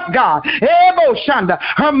her health, God.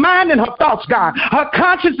 Her mind and her thoughts, God. Her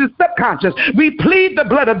conscious and subconscious. We plead the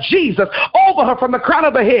blood of Jesus over her from the crown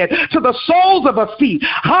of her head to the soles of her feet.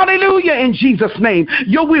 Hallelujah, in Jesus' name.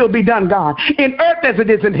 Your will be done, God, in earth as it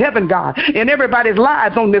is in heaven, God, in everybody's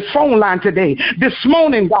lives on this phone line today, this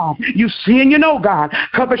morning, God. You see and you know, God.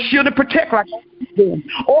 Cover, shield, and protect like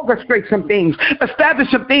orchestrate some things, establish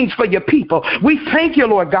some things for your people. We thank you,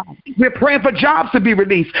 Lord God. We're praying for jobs to be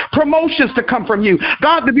released, promotions to come from you,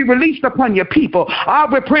 God, to be released upon your people.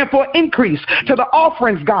 We're praying for increase to the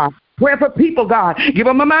offerings, God. Pray for people, God. Give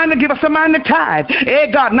them a mind to give us a mind to tithe. Hey,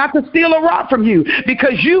 God, not to steal or rob from you,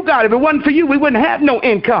 because you, God, if it wasn't for you, we wouldn't have no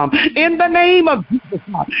income. In the name of Jesus,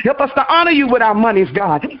 God, help us to honor you with our monies,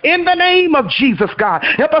 God. In the name of Jesus, God,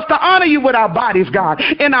 help us to honor you with our bodies, God.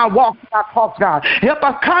 In our walks, our talks, God. Help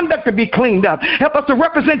our conduct to be cleaned up. Help us to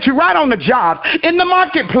represent you right on the job, in the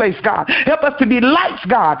marketplace, God. Help us to be lights,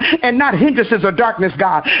 God, and not hindrances or darkness,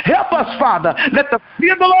 God. Help us, Father. Let the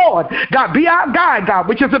fear of the Lord, God, be our guide, God,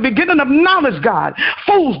 which is the beginning of knowledge, God.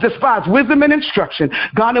 Fools despise wisdom and instruction.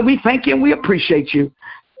 God, and we thank you and we appreciate you.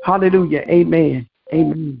 Hallelujah. Amen.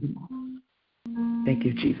 Amen. Thank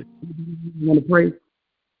you, Jesus. You want to pray?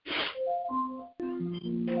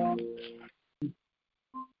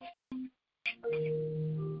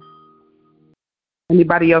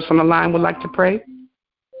 Anybody else on the line would like to pray?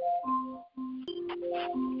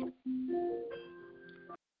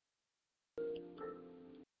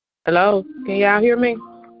 Hello, can y'all hear me?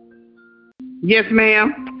 Yes,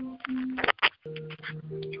 ma'am.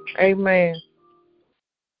 Amen.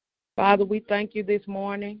 Father, we thank you this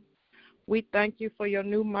morning. We thank you for your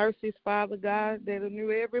new mercies, Father God, that are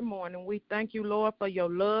new every morning. We thank you, Lord, for your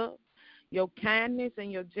love, your kindness,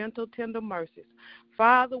 and your gentle, tender mercies.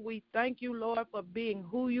 Father, we thank you, Lord, for being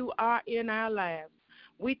who you are in our lives.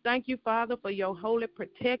 We thank you, Father, for your holy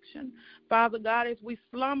protection. Father God, as we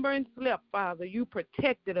slumber and slept, Father, you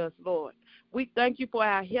protected us, Lord. We thank you for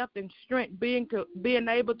our health and strength, being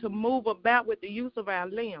able to move about with the use of our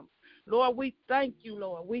limbs. Lord, we thank you,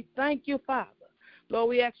 Lord. We thank you, Father. Lord,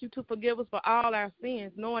 we ask you to forgive us for all our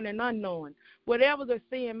sins, knowing and unknowing. Whatever the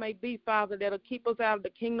sin may be, Father, that'll keep us out of the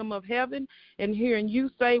kingdom of heaven and hearing you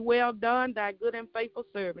say, well done, thy good and faithful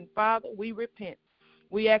servant. Father, we repent.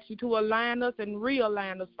 We ask you to align us and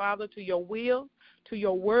realign us, Father, to your will, to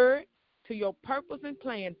your word, to your purpose and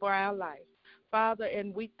plan for our life. Father,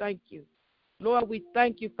 and we thank you. Lord, we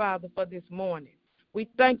thank you, Father, for this morning. We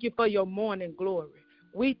thank you for your morning glory.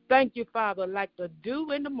 We thank you, Father, like the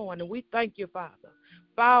dew in the morning. We thank you, Father,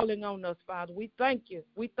 falling on us, Father. We thank you.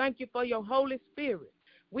 We thank you for your Holy Spirit.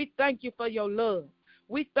 We thank you for your love.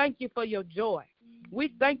 We thank you for your joy.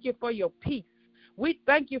 We thank you for your peace. We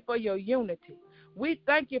thank you for your unity. We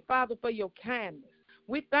thank you, Father, for your kindness.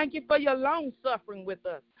 We thank you for your long suffering with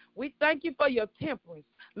us. We thank you for your temperance.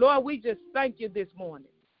 Lord, we just thank you this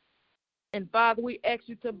morning. And, Father, we ask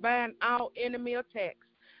you to bind all enemy attacks.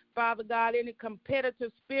 Father God, any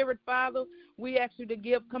competitive spirit, Father, we ask you to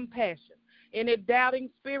give compassion. Any doubting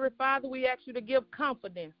spirit, Father, we ask you to give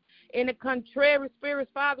confidence. Any contrary spirit,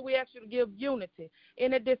 Father, we ask you to give unity.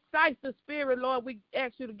 Any decisive spirit, Lord, we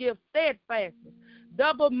ask you to give steadfastness.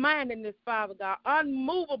 Double-mindedness, Father God,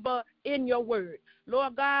 unmovable in your word.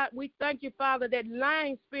 Lord God, we thank you, Father, that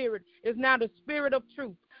lying spirit is now the spirit of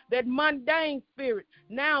truth. That mundane spirit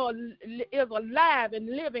now is alive and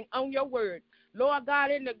living on your word. Lord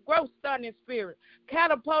God, in the growth stunning spirit,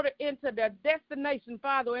 catapulted into the destination,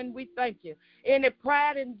 Father, and we thank you. In the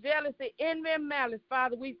pride and jealousy, envy and malice,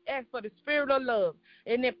 Father, we ask for the spirit of love.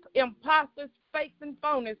 In the imposters, fakes, and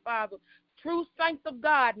phonies, Father, true saints of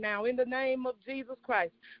God now, in the name of Jesus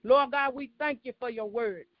Christ. Lord God, we thank you for your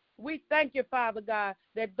word. We thank you, Father God,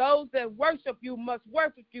 that those that worship you must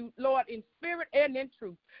worship you, Lord, in spirit and in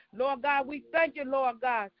truth. Lord God, we thank you, Lord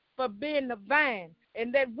God, for being the vine,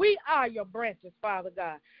 and that we are your branches, Father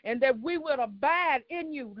God, and that we will abide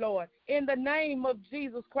in you, Lord, in the name of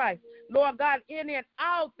Jesus Christ. Lord God, in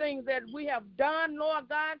all things that we have done, Lord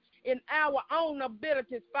God, in our own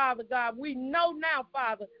abilities, Father God, we know now,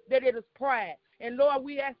 Father, that it is pride. And, Lord,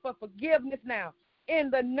 we ask for forgiveness now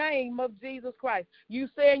in the name of Jesus Christ. You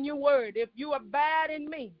say in your word, if you abide in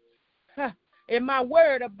me, and my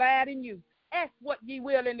word abide in you, ask what ye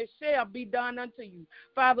will, and it shall be done unto you.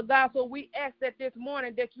 Father God, so we ask that this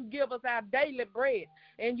morning that you give us our daily bread,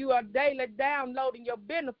 and you are daily downloading your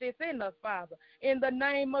benefits in us, Father, in the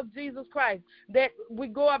name of Jesus Christ, that we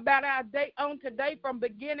go about our day on today from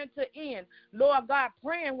beginning to end, Lord God,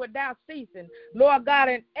 praying without ceasing, Lord God,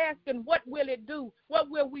 and asking what will it do, what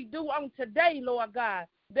will we do on today, Lord God,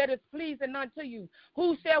 that is pleasing unto you.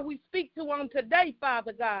 Who shall we speak to on today,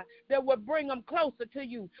 Father God, that will bring them closer to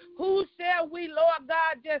you? Who shall we, Lord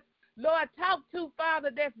God, just, Lord, talk to, Father,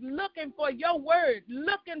 that's looking for your word,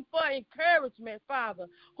 looking for encouragement, Father?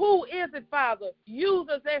 Who is it, Father? Use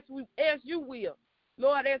us as you will.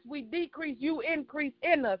 Lord, as we decrease, you increase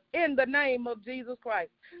in us in the name of Jesus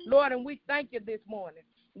Christ. Lord, and we thank you this morning.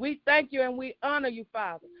 We thank you and we honor you,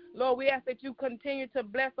 Father. Lord, we ask that you continue to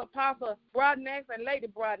bless Apostle Broadnax and Lady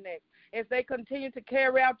Broadnax as they continue to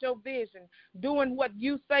carry out your vision, doing what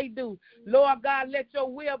you say do. Lord God, let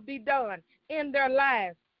your will be done in their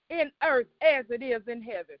lives, in earth as it is in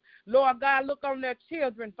heaven. Lord God, look on their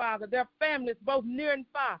children, Father, their families, both near and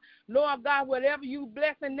far. Lord God, whatever you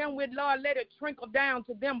blessing them with, Lord, let it trickle down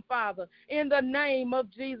to them, Father, in the name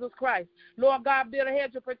of Jesus Christ. Lord God, build a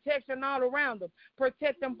hedge of protection all around them.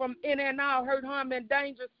 Protect them from any and all hurt, harm, and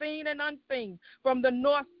danger, seen and unseen, from the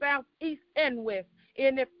north, south, east, and west.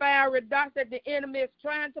 Any fiery darts that the enemy is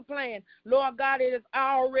trying to plan, Lord God, it is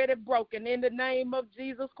already broken in the name of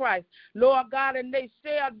Jesus Christ. Lord God, and they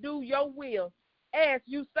shall do your will as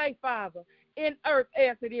you say, Father, in earth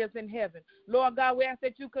as it is in heaven. Lord God, we ask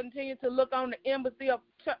that you continue to look on the Embassy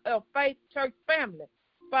of Faith Church family.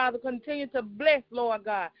 Father, continue to bless, Lord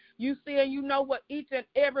God. You see and you know what each and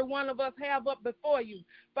every one of us have up before you.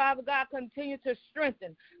 Father God, continue to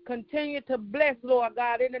strengthen. Continue to bless, Lord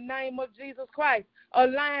God, in the name of Jesus Christ.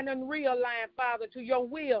 Align and realign, Father, to your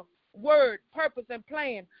will, word, purpose, and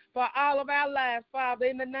plan for all of our lives, Father,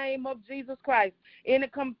 in the name of Jesus Christ. Any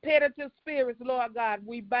competitive spirits, Lord God,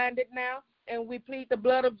 we bind it now. And we plead the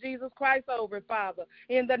blood of Jesus Christ over it, Father,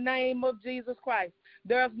 in the name of Jesus Christ.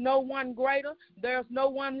 There's no one greater. There's no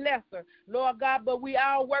one lesser, Lord God, but we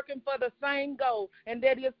are working for the same goal, and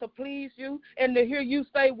that is to please you and to hear you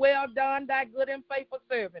say, well done, thy good and faithful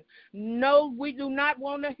servant. No, we do not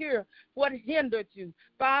want to hear what hindered you,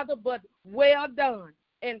 Father, but well done.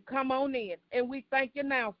 And come on in. And we thank you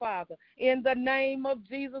now, Father, in the name of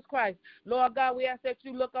Jesus Christ. Lord God, we ask that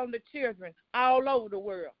you look on the children all over the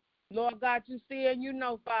world. Lord God, you see and you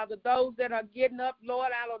know, Father, those that are getting up,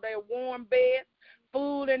 Lord, out of their warm beds,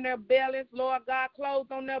 food in their bellies, Lord God, clothes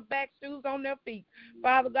on their back, shoes on their feet.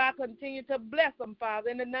 Father God, continue to bless them, Father,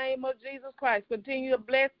 in the name of Jesus Christ. Continue to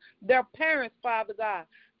bless their parents, Father God,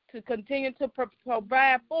 to continue to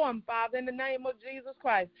provide for them, Father, in the name of Jesus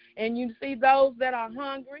Christ. And you see those that are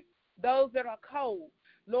hungry, those that are cold,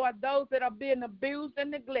 Lord, those that are being abused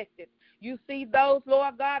and neglected. You see those,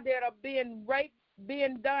 Lord God, that are being raped,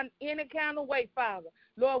 being done any kind of way, Father.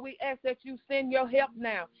 Lord, we ask that you send your help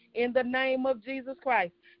now in the name of Jesus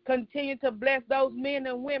Christ. Continue to bless those men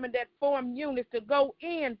and women that form units to go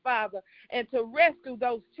in, Father, and to rescue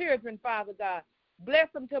those children, Father God. Bless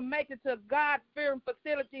them to make it to God-fearing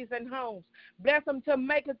facilities and homes. Bless them to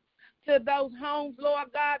make it to those homes, Lord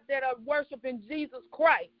God, that are worshiping Jesus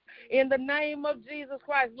Christ. In the name of Jesus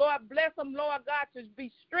Christ, Lord, bless them, Lord God, to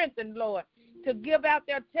be strengthened, Lord, to give out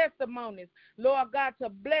their testimonies, Lord God, to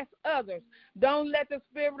bless others. Don't let the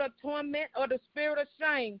spirit of torment or the spirit of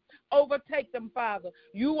shame overtake them, Father.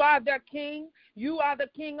 You are their King. You are the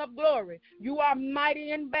King of glory. You are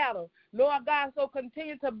mighty in battle, Lord God, so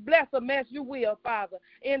continue to bless them as you will, Father,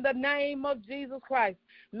 in the name of Jesus Christ.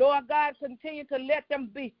 Lord God, continue to let them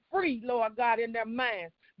be free, Lord God, in their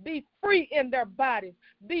minds. Be free in their bodies.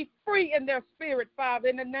 Be free in their spirit, Father,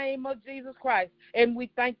 in the name of Jesus Christ. And we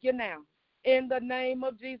thank you now, in the name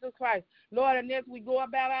of Jesus Christ. Lord, and as we go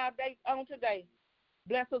about our day on today,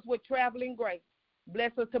 bless us with traveling grace.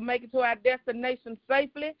 Bless us to make it to our destination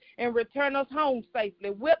safely and return us home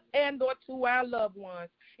safely with and or to our loved ones,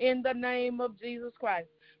 in the name of Jesus Christ.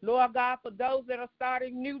 Lord God, for those that are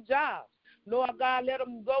starting new jobs, Lord God, let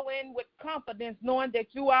them go in with confidence, knowing that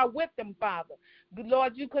you are with them, Father.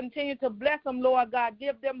 Lord, you continue to bless them, Lord God.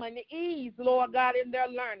 Give them an ease, Lord God, in their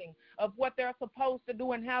learning of what they're supposed to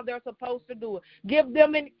do and how they're supposed to do it. Give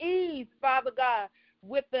them an ease, Father God,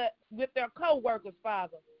 with their co-workers,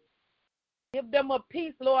 Father. Give them a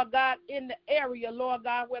peace, Lord God, in the area, Lord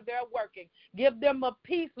God, where they're working. Give them a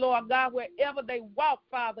peace, Lord God, wherever they walk,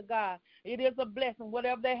 Father God. It is a blessing.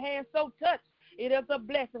 Whatever their hands so touch, it is a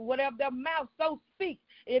blessing. Whatever their mouth so speak,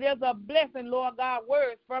 it is a blessing, Lord God,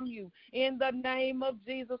 words from you in the name of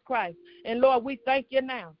Jesus Christ. And, Lord, we thank you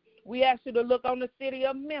now. We ask you to look on the city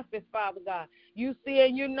of Memphis, Father God. You see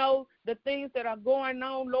and you know the things that are going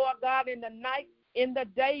on, Lord God, in the night, in the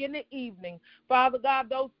day, in the evening. Father God,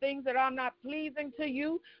 those things that are not pleasing to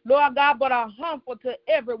you, Lord God, but are harmful to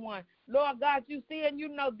everyone. Lord God, you see and you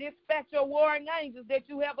know, dispatch your warring angels that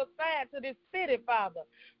you have assigned to this city, Father,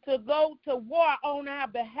 to go to war on our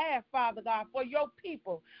behalf, Father God, for your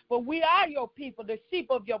people. For we are your people, the sheep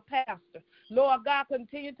of your pastor. Lord God,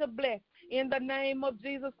 continue to bless in the name of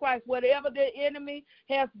Jesus Christ. Whatever the enemy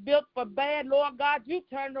has built for bad, Lord God, you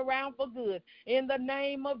turn around for good in the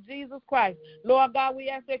name of Jesus Christ. Lord God, we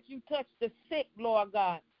ask that you touch the sick, Lord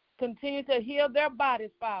God. Continue to heal their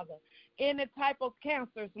bodies, Father. Any type of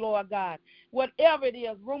cancers, Lord God. Whatever it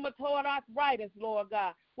is, rheumatoid arthritis, Lord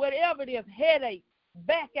God. Whatever it is, headaches,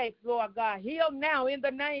 backaches, Lord God. Heal now in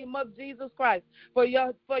the name of Jesus Christ. For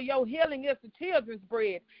your healing is the children's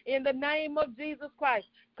bread. In the name of Jesus Christ.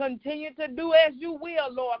 Continue to do as you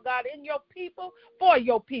will, Lord God, in your people, for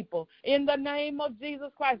your people. In the name of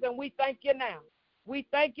Jesus Christ. And we thank you now. We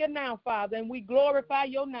thank you now, Father, and we glorify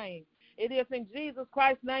your name. It is in Jesus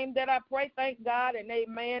Christ's name that I pray. Thank God, and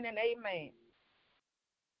amen and amen.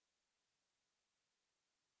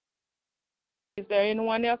 Is there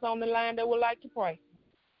anyone else on the line that would like to pray?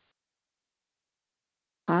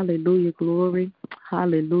 Hallelujah, glory.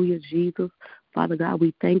 Hallelujah, Jesus. Father God,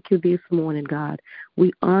 we thank you this morning, God.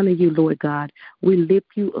 We honor you, Lord God. We lift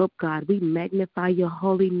you up, God. We magnify your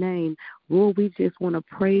holy name. Lord, we just want to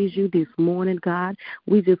praise you this morning, God.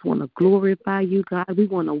 We just want to glorify you, God. We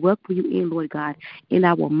want to welcome you in, Lord God, in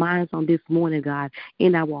our minds on this morning, God,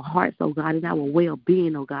 in our hearts, oh God, in our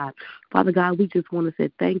well-being, oh God. Father God, we just want to say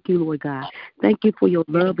thank you, Lord God. Thank you for your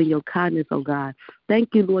love and your kindness, oh God.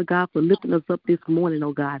 Thank you, Lord God, for lifting us up this morning,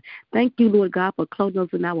 oh God. Thank you, Lord God, for clothing us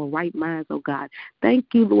in our right minds, oh God. Thank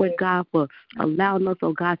you, Lord God, for allowing us,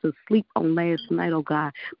 oh God, to sleep on last night, oh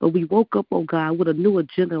God. But we woke up, oh God, with a new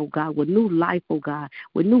agenda, oh God, with new life, oh God,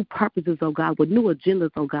 with new purposes, oh God, with new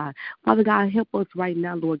agendas, oh God. Father God, help us right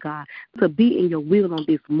now, Lord God, to be in your will on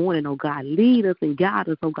this morning, oh God. Lead us and guide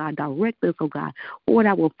us, oh God. Direct us, oh God. Order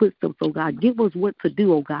our footsteps, oh God. Give us what to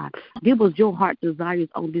do, oh God. Give us your heart desires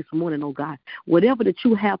on this morning, oh God. Whatever that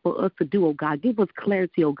you have for us to do, oh God. Give us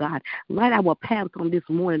clarity, oh God. Light our paths on this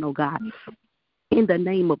morning, oh God. In the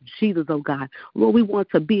name of Jesus, oh God. Lord, we want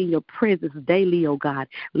to be in your presence daily, oh God.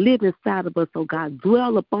 Live inside of us, oh God.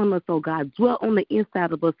 Dwell upon us, oh God. Dwell on the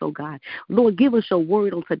inside of us, oh God. Lord, give us your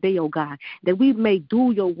word on today, oh God, that we may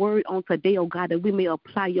do your word on today, oh God, that we may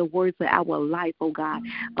apply your word to our life, oh God.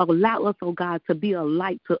 Allow us, oh God, to be a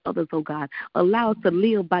light to others, oh God. Allow us to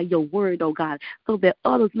live by your word, oh God, so that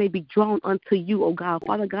others may be drawn unto you, oh God.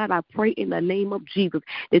 Father God, I pray in the name of Jesus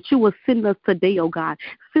that you will send us today, oh God.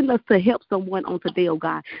 Send us to help someone on today, oh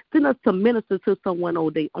God. Send us to minister to someone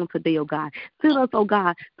on today, oh God. Send us, oh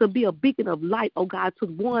God, to be a beacon of light, oh God, to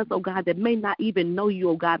ones, oh God, that may not even know you,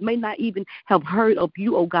 oh God, may not even have heard of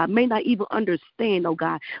you, oh God, may not even understand, oh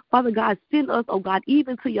God. Father God, send us, oh God,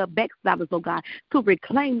 even to your backsliders, oh God, to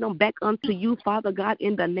reclaim them back unto you, Father God,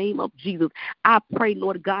 in the name of Jesus. I pray,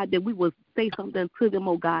 Lord God, that we will say something to them,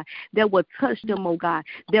 oh God, that will touch them, oh God,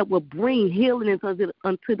 that will bring healing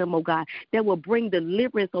unto them, oh God, that will bring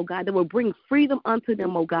deliverance, oh God, that will bring freedom unto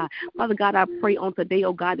them, oh God. Father God, I pray on today,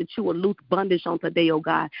 oh God, that you will loose bondage on today, oh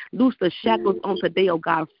God. Loose the shackles on today, oh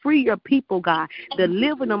God. Free your people, God.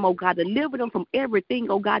 Deliver them, oh God. Deliver them from everything,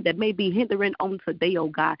 oh God, that may be hindering on today, oh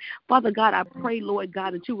God. Father God, I pray, Lord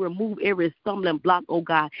God, that you remove every stumbling block, oh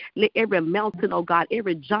God. Let every mountain, oh God,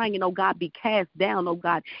 every giant, oh God, be cast down, oh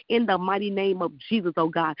God, in the mighty name of Jesus, oh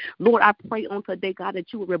God. Lord, I pray on today, God,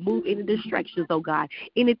 that you will remove any distractions, oh God.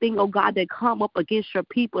 Anything, oh God, that come up against your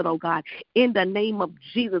people, oh God, in the name of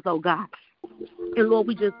Jesus, oh God. And Lord,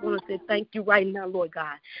 we just want to say thank you right now, Lord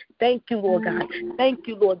God. Thank you, Lord God. Thank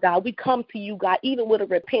you, Lord God. We come to you, God, even with a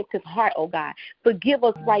repentant heart, oh God. Forgive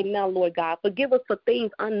us right now, Lord God. Forgive us for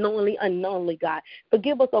things unknowingly, God.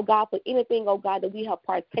 Forgive us, oh God, for anything, oh God, that we have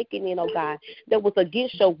partaken in, oh God, that was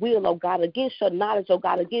against your will, oh God, against your knowledge, oh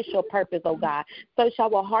God, against your purpose, oh God. Search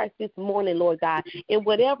our hearts this morning, Lord God. And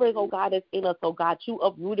whatever is, oh God, that's in us, oh God, you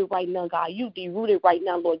uprooted right now, God. You derooted right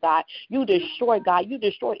now, Lord God. You destroy, God. You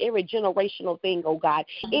destroy every generational thing, oh God.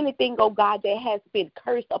 Anything, oh God, that has been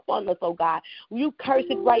cursed upon us, oh God. You curse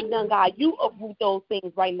it right now, God. You uproot those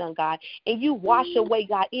things right now, God. And you wash away,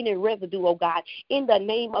 God, any residue, oh God. In the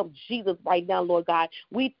name of Jesus right now, Lord God.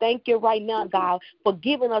 We thank you right now, God, for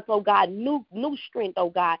giving us, oh God, new strength, oh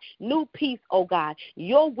God. New peace, oh God.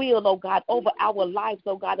 Your will, oh God, over our lives,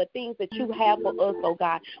 oh God. The things that you have for us, oh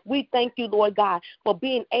God. We thank you, Lord God, for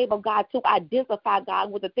being able, God, to identify,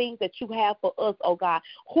 God, with the things that you have for us, oh God.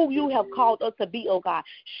 Who you have called us to be, oh God.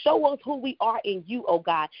 Show us who we are in you, oh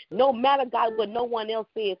God. No matter, God, what no one else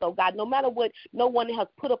says, oh God. No matter what no one has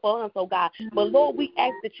put up on us, oh God. But Lord, we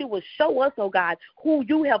ask that you will show us, oh God, who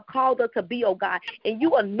you have called us to be, oh God. And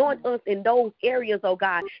you anoint us in those areas, oh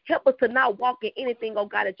God. Help us to not walk in anything, oh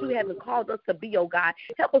God, that you haven't called us to be, oh God.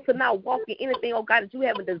 Help us to not walk in anything, oh God, that you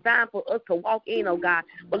haven't designed for us to walk in, oh God.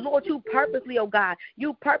 But Lord, you purposely, oh God,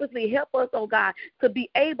 you purposely help us, oh God, to be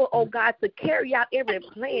able, oh God, to carry out every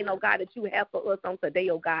plan, oh God, that you have for us on today,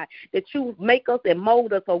 oh God, that you make us and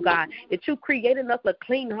mold us, oh God, that you created us a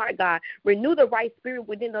clean heart, God. Renew the right spirit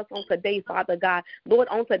within us on today, Father God. Lord,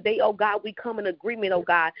 on today, oh God, we come in agreement, oh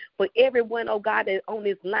God, for everyone, oh God, that's on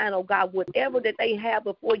this line, oh God, whatever that they have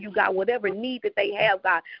before you, God, whatever need that they have,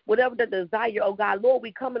 God, whatever the desire, oh God, Lord,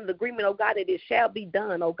 we come in agreement, oh God, that it shall be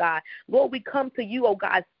done, oh God. Lord, we come to you, oh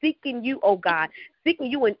God, seeking you, oh God,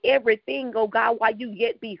 seeking you in everything, oh God, while you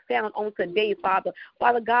yet be found on today, Father.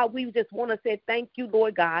 Father God, we just want to say thank you,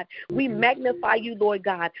 Lord God. We magnify you, Lord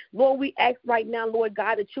God. Lord, we ask right now, Lord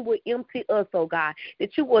God, that you will empty us, oh God,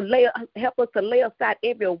 that you will help us to lay aside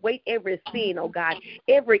every weight, every sin, oh God,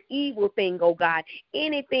 every evil thing, oh God,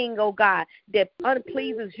 anything, oh God, that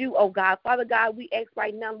unpleases you, oh God. Father God, we ask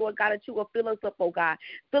right now, Lord God, that you will fill us up, oh God.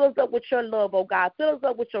 Fill us up with your love, oh God. Fill us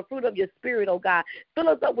up with your fruit of your spirit, oh God. Fill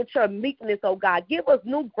us up with your meekness, oh God. Give us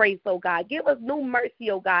new grace, oh God. Give us new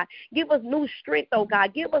mercy, oh God. Give us new strength, oh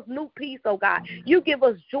God. Give us new peace, oh God. You give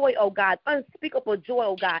us joy, oh God, unspeakable joy,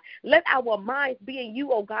 oh God. Let our minds be in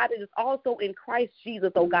you, oh God. It is also in Christ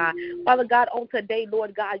Jesus, oh God. Father God, on today,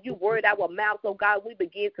 Lord God, you word our mouths, oh God. We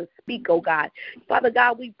begin to speak, oh God. Father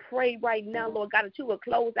God, we pray right now, Lord God, that you will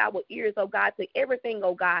close our ears, oh God, to everything,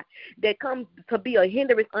 oh God, that comes to be a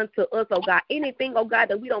hindrance unto us, oh God. Anything, oh God,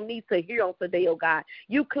 that we don't need to hear on today, oh God.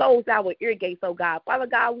 You close our ear gates, oh God. Father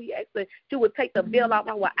God, we ask that you would take the veil off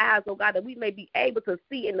our eyes, oh God, that we may be able to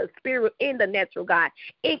see in the spirit, in the natural, God.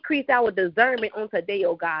 Increase our discernment on today,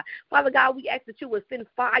 oh God. Father God, we ask that you would send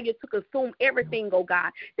fire to consume everything, oh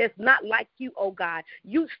God, that's not like you, oh God.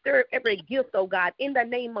 You stir every gift, oh God, in the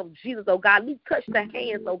name of Jesus, oh God. You touch the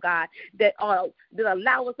hands, oh God, that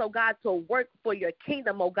allow us, oh God, to work for your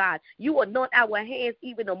kingdom, oh God. You anoint our hands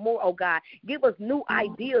even more, oh God. Give us new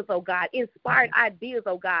ideas, oh God, inspired ideas,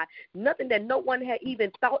 oh God. Nothing that no one had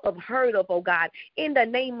even thought of, heard of, oh God, in the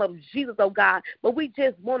name of Jesus, oh God. But we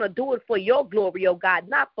just want to do it for your glory, oh God,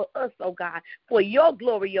 not for us, oh God, for your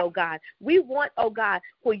glory, oh God. We want, oh God,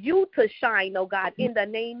 for you to shine, oh God, in the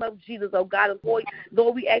name of Jesus, oh God. And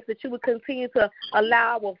Lord, we ask that you would continue to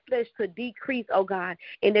allow our flesh to decrease, oh God,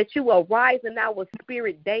 and that you will rise in our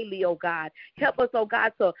spirit daily, oh God. Help us, oh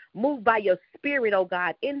God, to move by your spirit, oh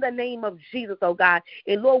God, in the name of Jesus, oh God.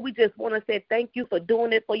 And Lord, we just want to say thank you for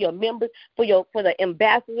doing it for your members, for the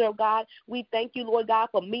ambassador, oh God. We thank you, Lord God,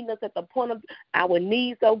 for meeting us at the point of our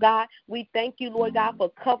needs, oh God. We thank you, Lord God, for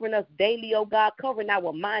covering us daily, oh God, covering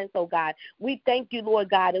our minds, oh God. We thank you, Lord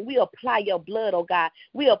God, and we apply your blood, oh God.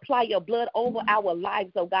 We apply your blood over our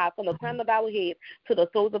lives, oh God, from the crown of our heads to the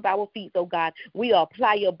soles of our feet, oh God. We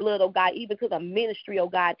apply your blood, oh God, even to the ministry, oh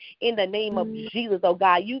God, in the name of Jesus, oh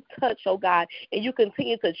God. You touch, oh God, and you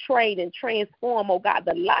continue to train and transform, oh God,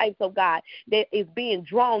 the lives, oh God, that is being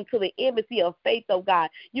drawn to the embassy of faith, oh God.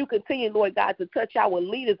 You continue, Lord God, to touch our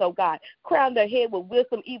leaders, oh God. Crown their head with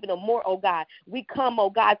wisdom even more, oh God. We come, oh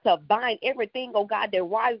God, to bind everything, oh God, that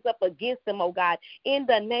rises up against them, oh God, in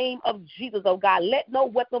the name of Jesus, oh God. Let no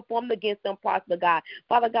weapon formed against them prosper, God.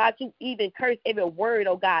 Father God, you even curse every word,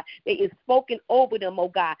 oh God, that is spoken over them, oh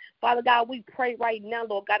God. Father God, we pray right now,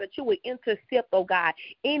 Lord God, that you would intercept, oh God,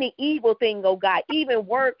 any evil thing, oh God, even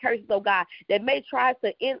word curses, oh God, that may try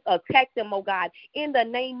to attack them, oh God, in the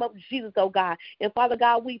name of Jesus, oh God. And Father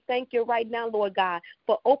God, we thank you right now, Lord God,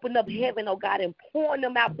 for opening up heaven, oh God, and pouring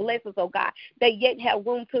them out blessings, oh God, that yet have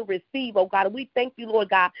room to receive, oh God. We thank you, Lord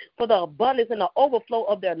God, for the abundance and the overflow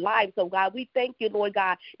of their lives, oh God. We thank you, Lord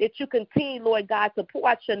God, that you continue, Lord God, to pour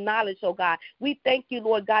out your knowledge, oh God. We thank you,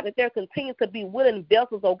 Lord God, that there continues to be willing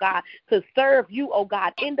vessels, oh God, to serve you, oh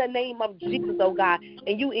God, in the name of Jesus, oh God.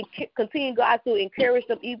 And you continue, God, to encourage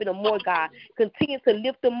them even more, God. Continue to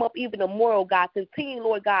lift them up even more, oh God. Continue,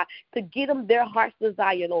 Lord God, to give them their heart's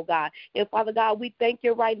desire, oh God. And Father God, we thank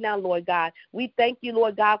you right now, Lord God. We thank you,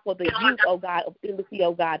 Lord God, for the youth, oh God, of embassy,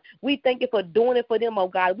 oh God. We thank you for doing it for them, oh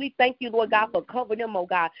God. We thank you, Lord God, for covering them, oh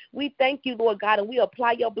God. We thank you, Lord God, and we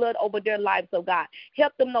apply your blood over their lives, oh God.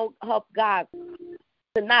 Help them, help God,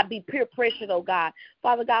 to not be peer pressured, oh God.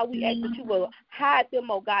 Father God, we ask that you will hide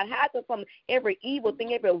them, oh God. Hide them from every evil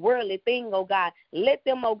thing, every worldly thing, oh God. Let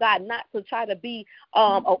them, oh God, not to try to be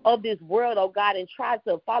of this world, oh God, and try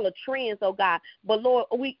to follow trends, oh God. But, Lord,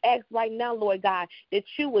 we ask right now, Lord God, that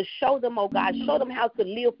you will show them, oh God. Show them how to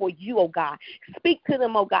live for you, oh God. Speak to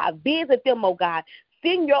them, oh God. Visit them, oh God.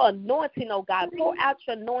 Send your anointing, oh God. Pour out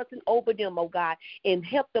your anointing over them, oh God, and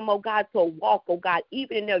help them, oh God, to walk, oh God,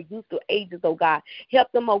 even in their youthful ages, oh God.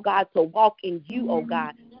 Help them, oh God, to walk in you, oh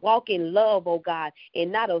God. Walk in love, oh God,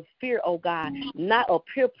 and not of fear, oh God, not of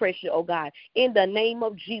peer pressure, oh God. In the name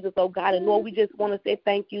of Jesus, oh God. And Lord, we just want to say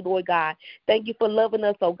thank you, Lord God. Thank you for loving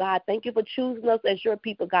us, oh God. Thank you for choosing us as your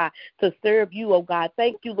people, God, to serve you, oh God.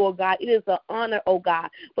 Thank you, Lord God. It is an honor, oh God,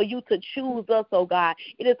 for you to choose us, oh God.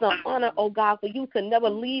 It is an honor, oh God, for you to never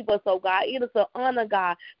leave us, oh God. It is an honor,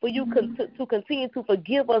 God, for you to continue to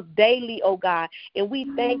forgive us daily, oh God. And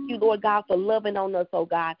we thank you, Lord God, for loving on us, oh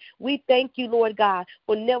God. We thank you, Lord God,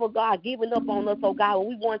 for never, God, given up on us, oh God, when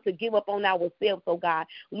we want to give up on ourselves, oh God.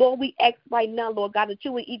 Lord, we ask right now, Lord God, that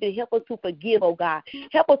you would even help us to forgive, oh God.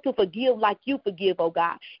 Help us to forgive like you forgive, oh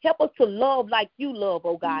God. Help us to love like you love,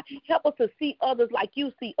 oh God. Help us to see others like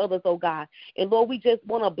you see others, oh God. And Lord, we just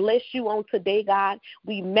want to bless you on today, God.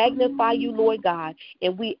 We magnify you, Lord God,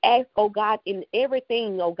 and we ask, oh God, in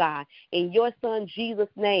everything, oh God, in your Son Jesus'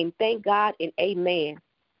 name. Thank God and amen.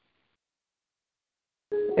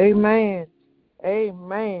 Amen.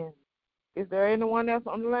 Amen. Is there anyone else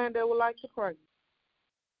on the line that would like to pray?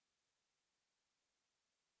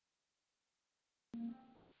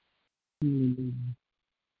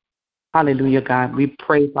 Hallelujah, God. We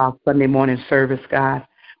pray for our Sunday morning service, God.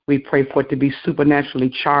 We pray for it to be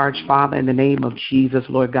supernaturally charged, Father, in the name of Jesus,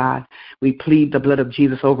 Lord God. We plead the blood of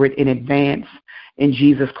Jesus over it in advance. In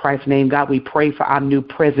Jesus Christ's name, God, we pray for our new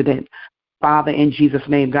president. Father, in Jesus'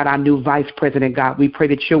 name, God, our new vice president, God, we pray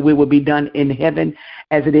that your will be done in heaven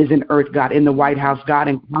as it is in earth, God, in the White House, God,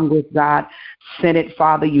 in Congress, God, Senate,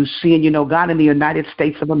 Father, you see and you know, God, in the United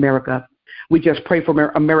States of America. We just pray for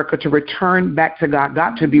America to return back to God,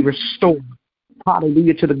 God, to be restored.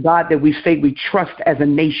 Hallelujah, to the God that we say we trust as a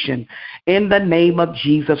nation. In the name of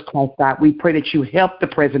Jesus Christ, God, we pray that you help the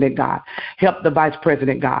president, God. Help the vice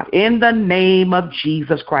president, God. In the name of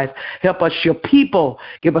Jesus Christ, help us, your people.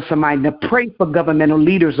 Give us a mind to pray for governmental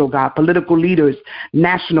leaders, oh God, political leaders,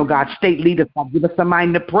 national, God, state leaders, God. Give us a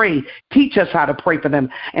mind to pray. Teach us how to pray for them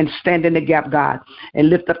and stand in the gap, God, and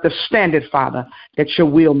lift up the standard, Father, that your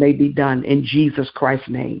will may be done. In Jesus Christ's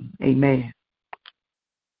name, amen.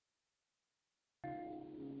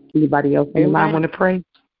 Anybody else in the line want to pray?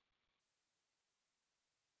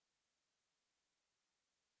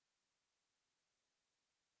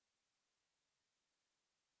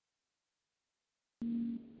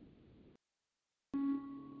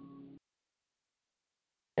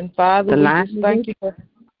 And Father, we just thank you for...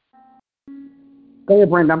 Go ahead,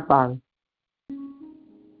 Brenda, I'm sorry.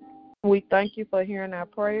 We thank you for hearing our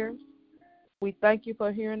prayers. We thank you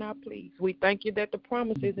for hearing our pleas. We thank you that the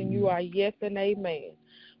promises in you are yes and amen.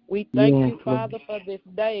 We thank you, Father, for this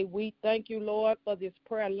day. We thank you, Lord, for this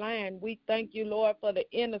prayer line. We thank you, Lord, for the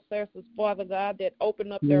intercessors, Father God, that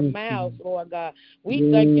open up their mouths, Lord God.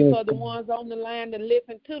 We thank you for the ones on the line that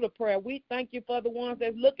listen to the prayer. We thank you for the ones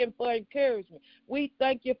that's looking for encouragement. We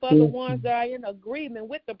thank you for the ones that are in agreement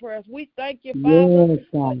with the prayers. We thank you, Father,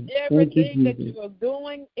 for everything that you are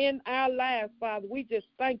doing in our lives, Father. We just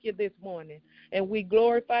thank you this morning, and we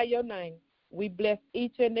glorify your name. We bless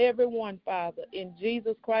each and every one, Father, in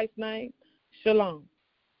Jesus Christ's name. Shalom.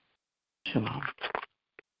 Shalom.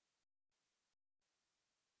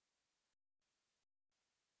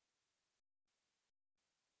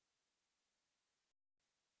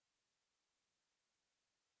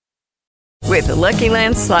 With the Lucky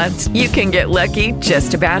Land Slots, you can get lucky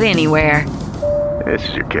just about anywhere. This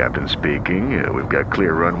is your captain speaking. We've got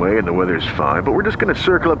clear runway and the weather's fine, but we're just going to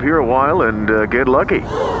circle up here a while and get lucky.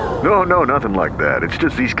 No, nothing like that. It's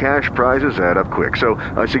just these cash prizes add up quick. So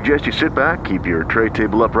I suggest you sit back, keep your tray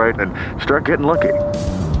table upright, and start getting lucky.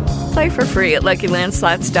 Play for free at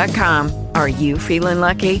LuckyLandSlots.com. Are you feeling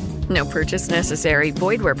lucky? No purchase necessary.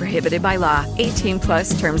 Void where prohibited by law.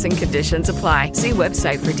 18+ terms and conditions apply. See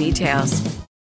website for details.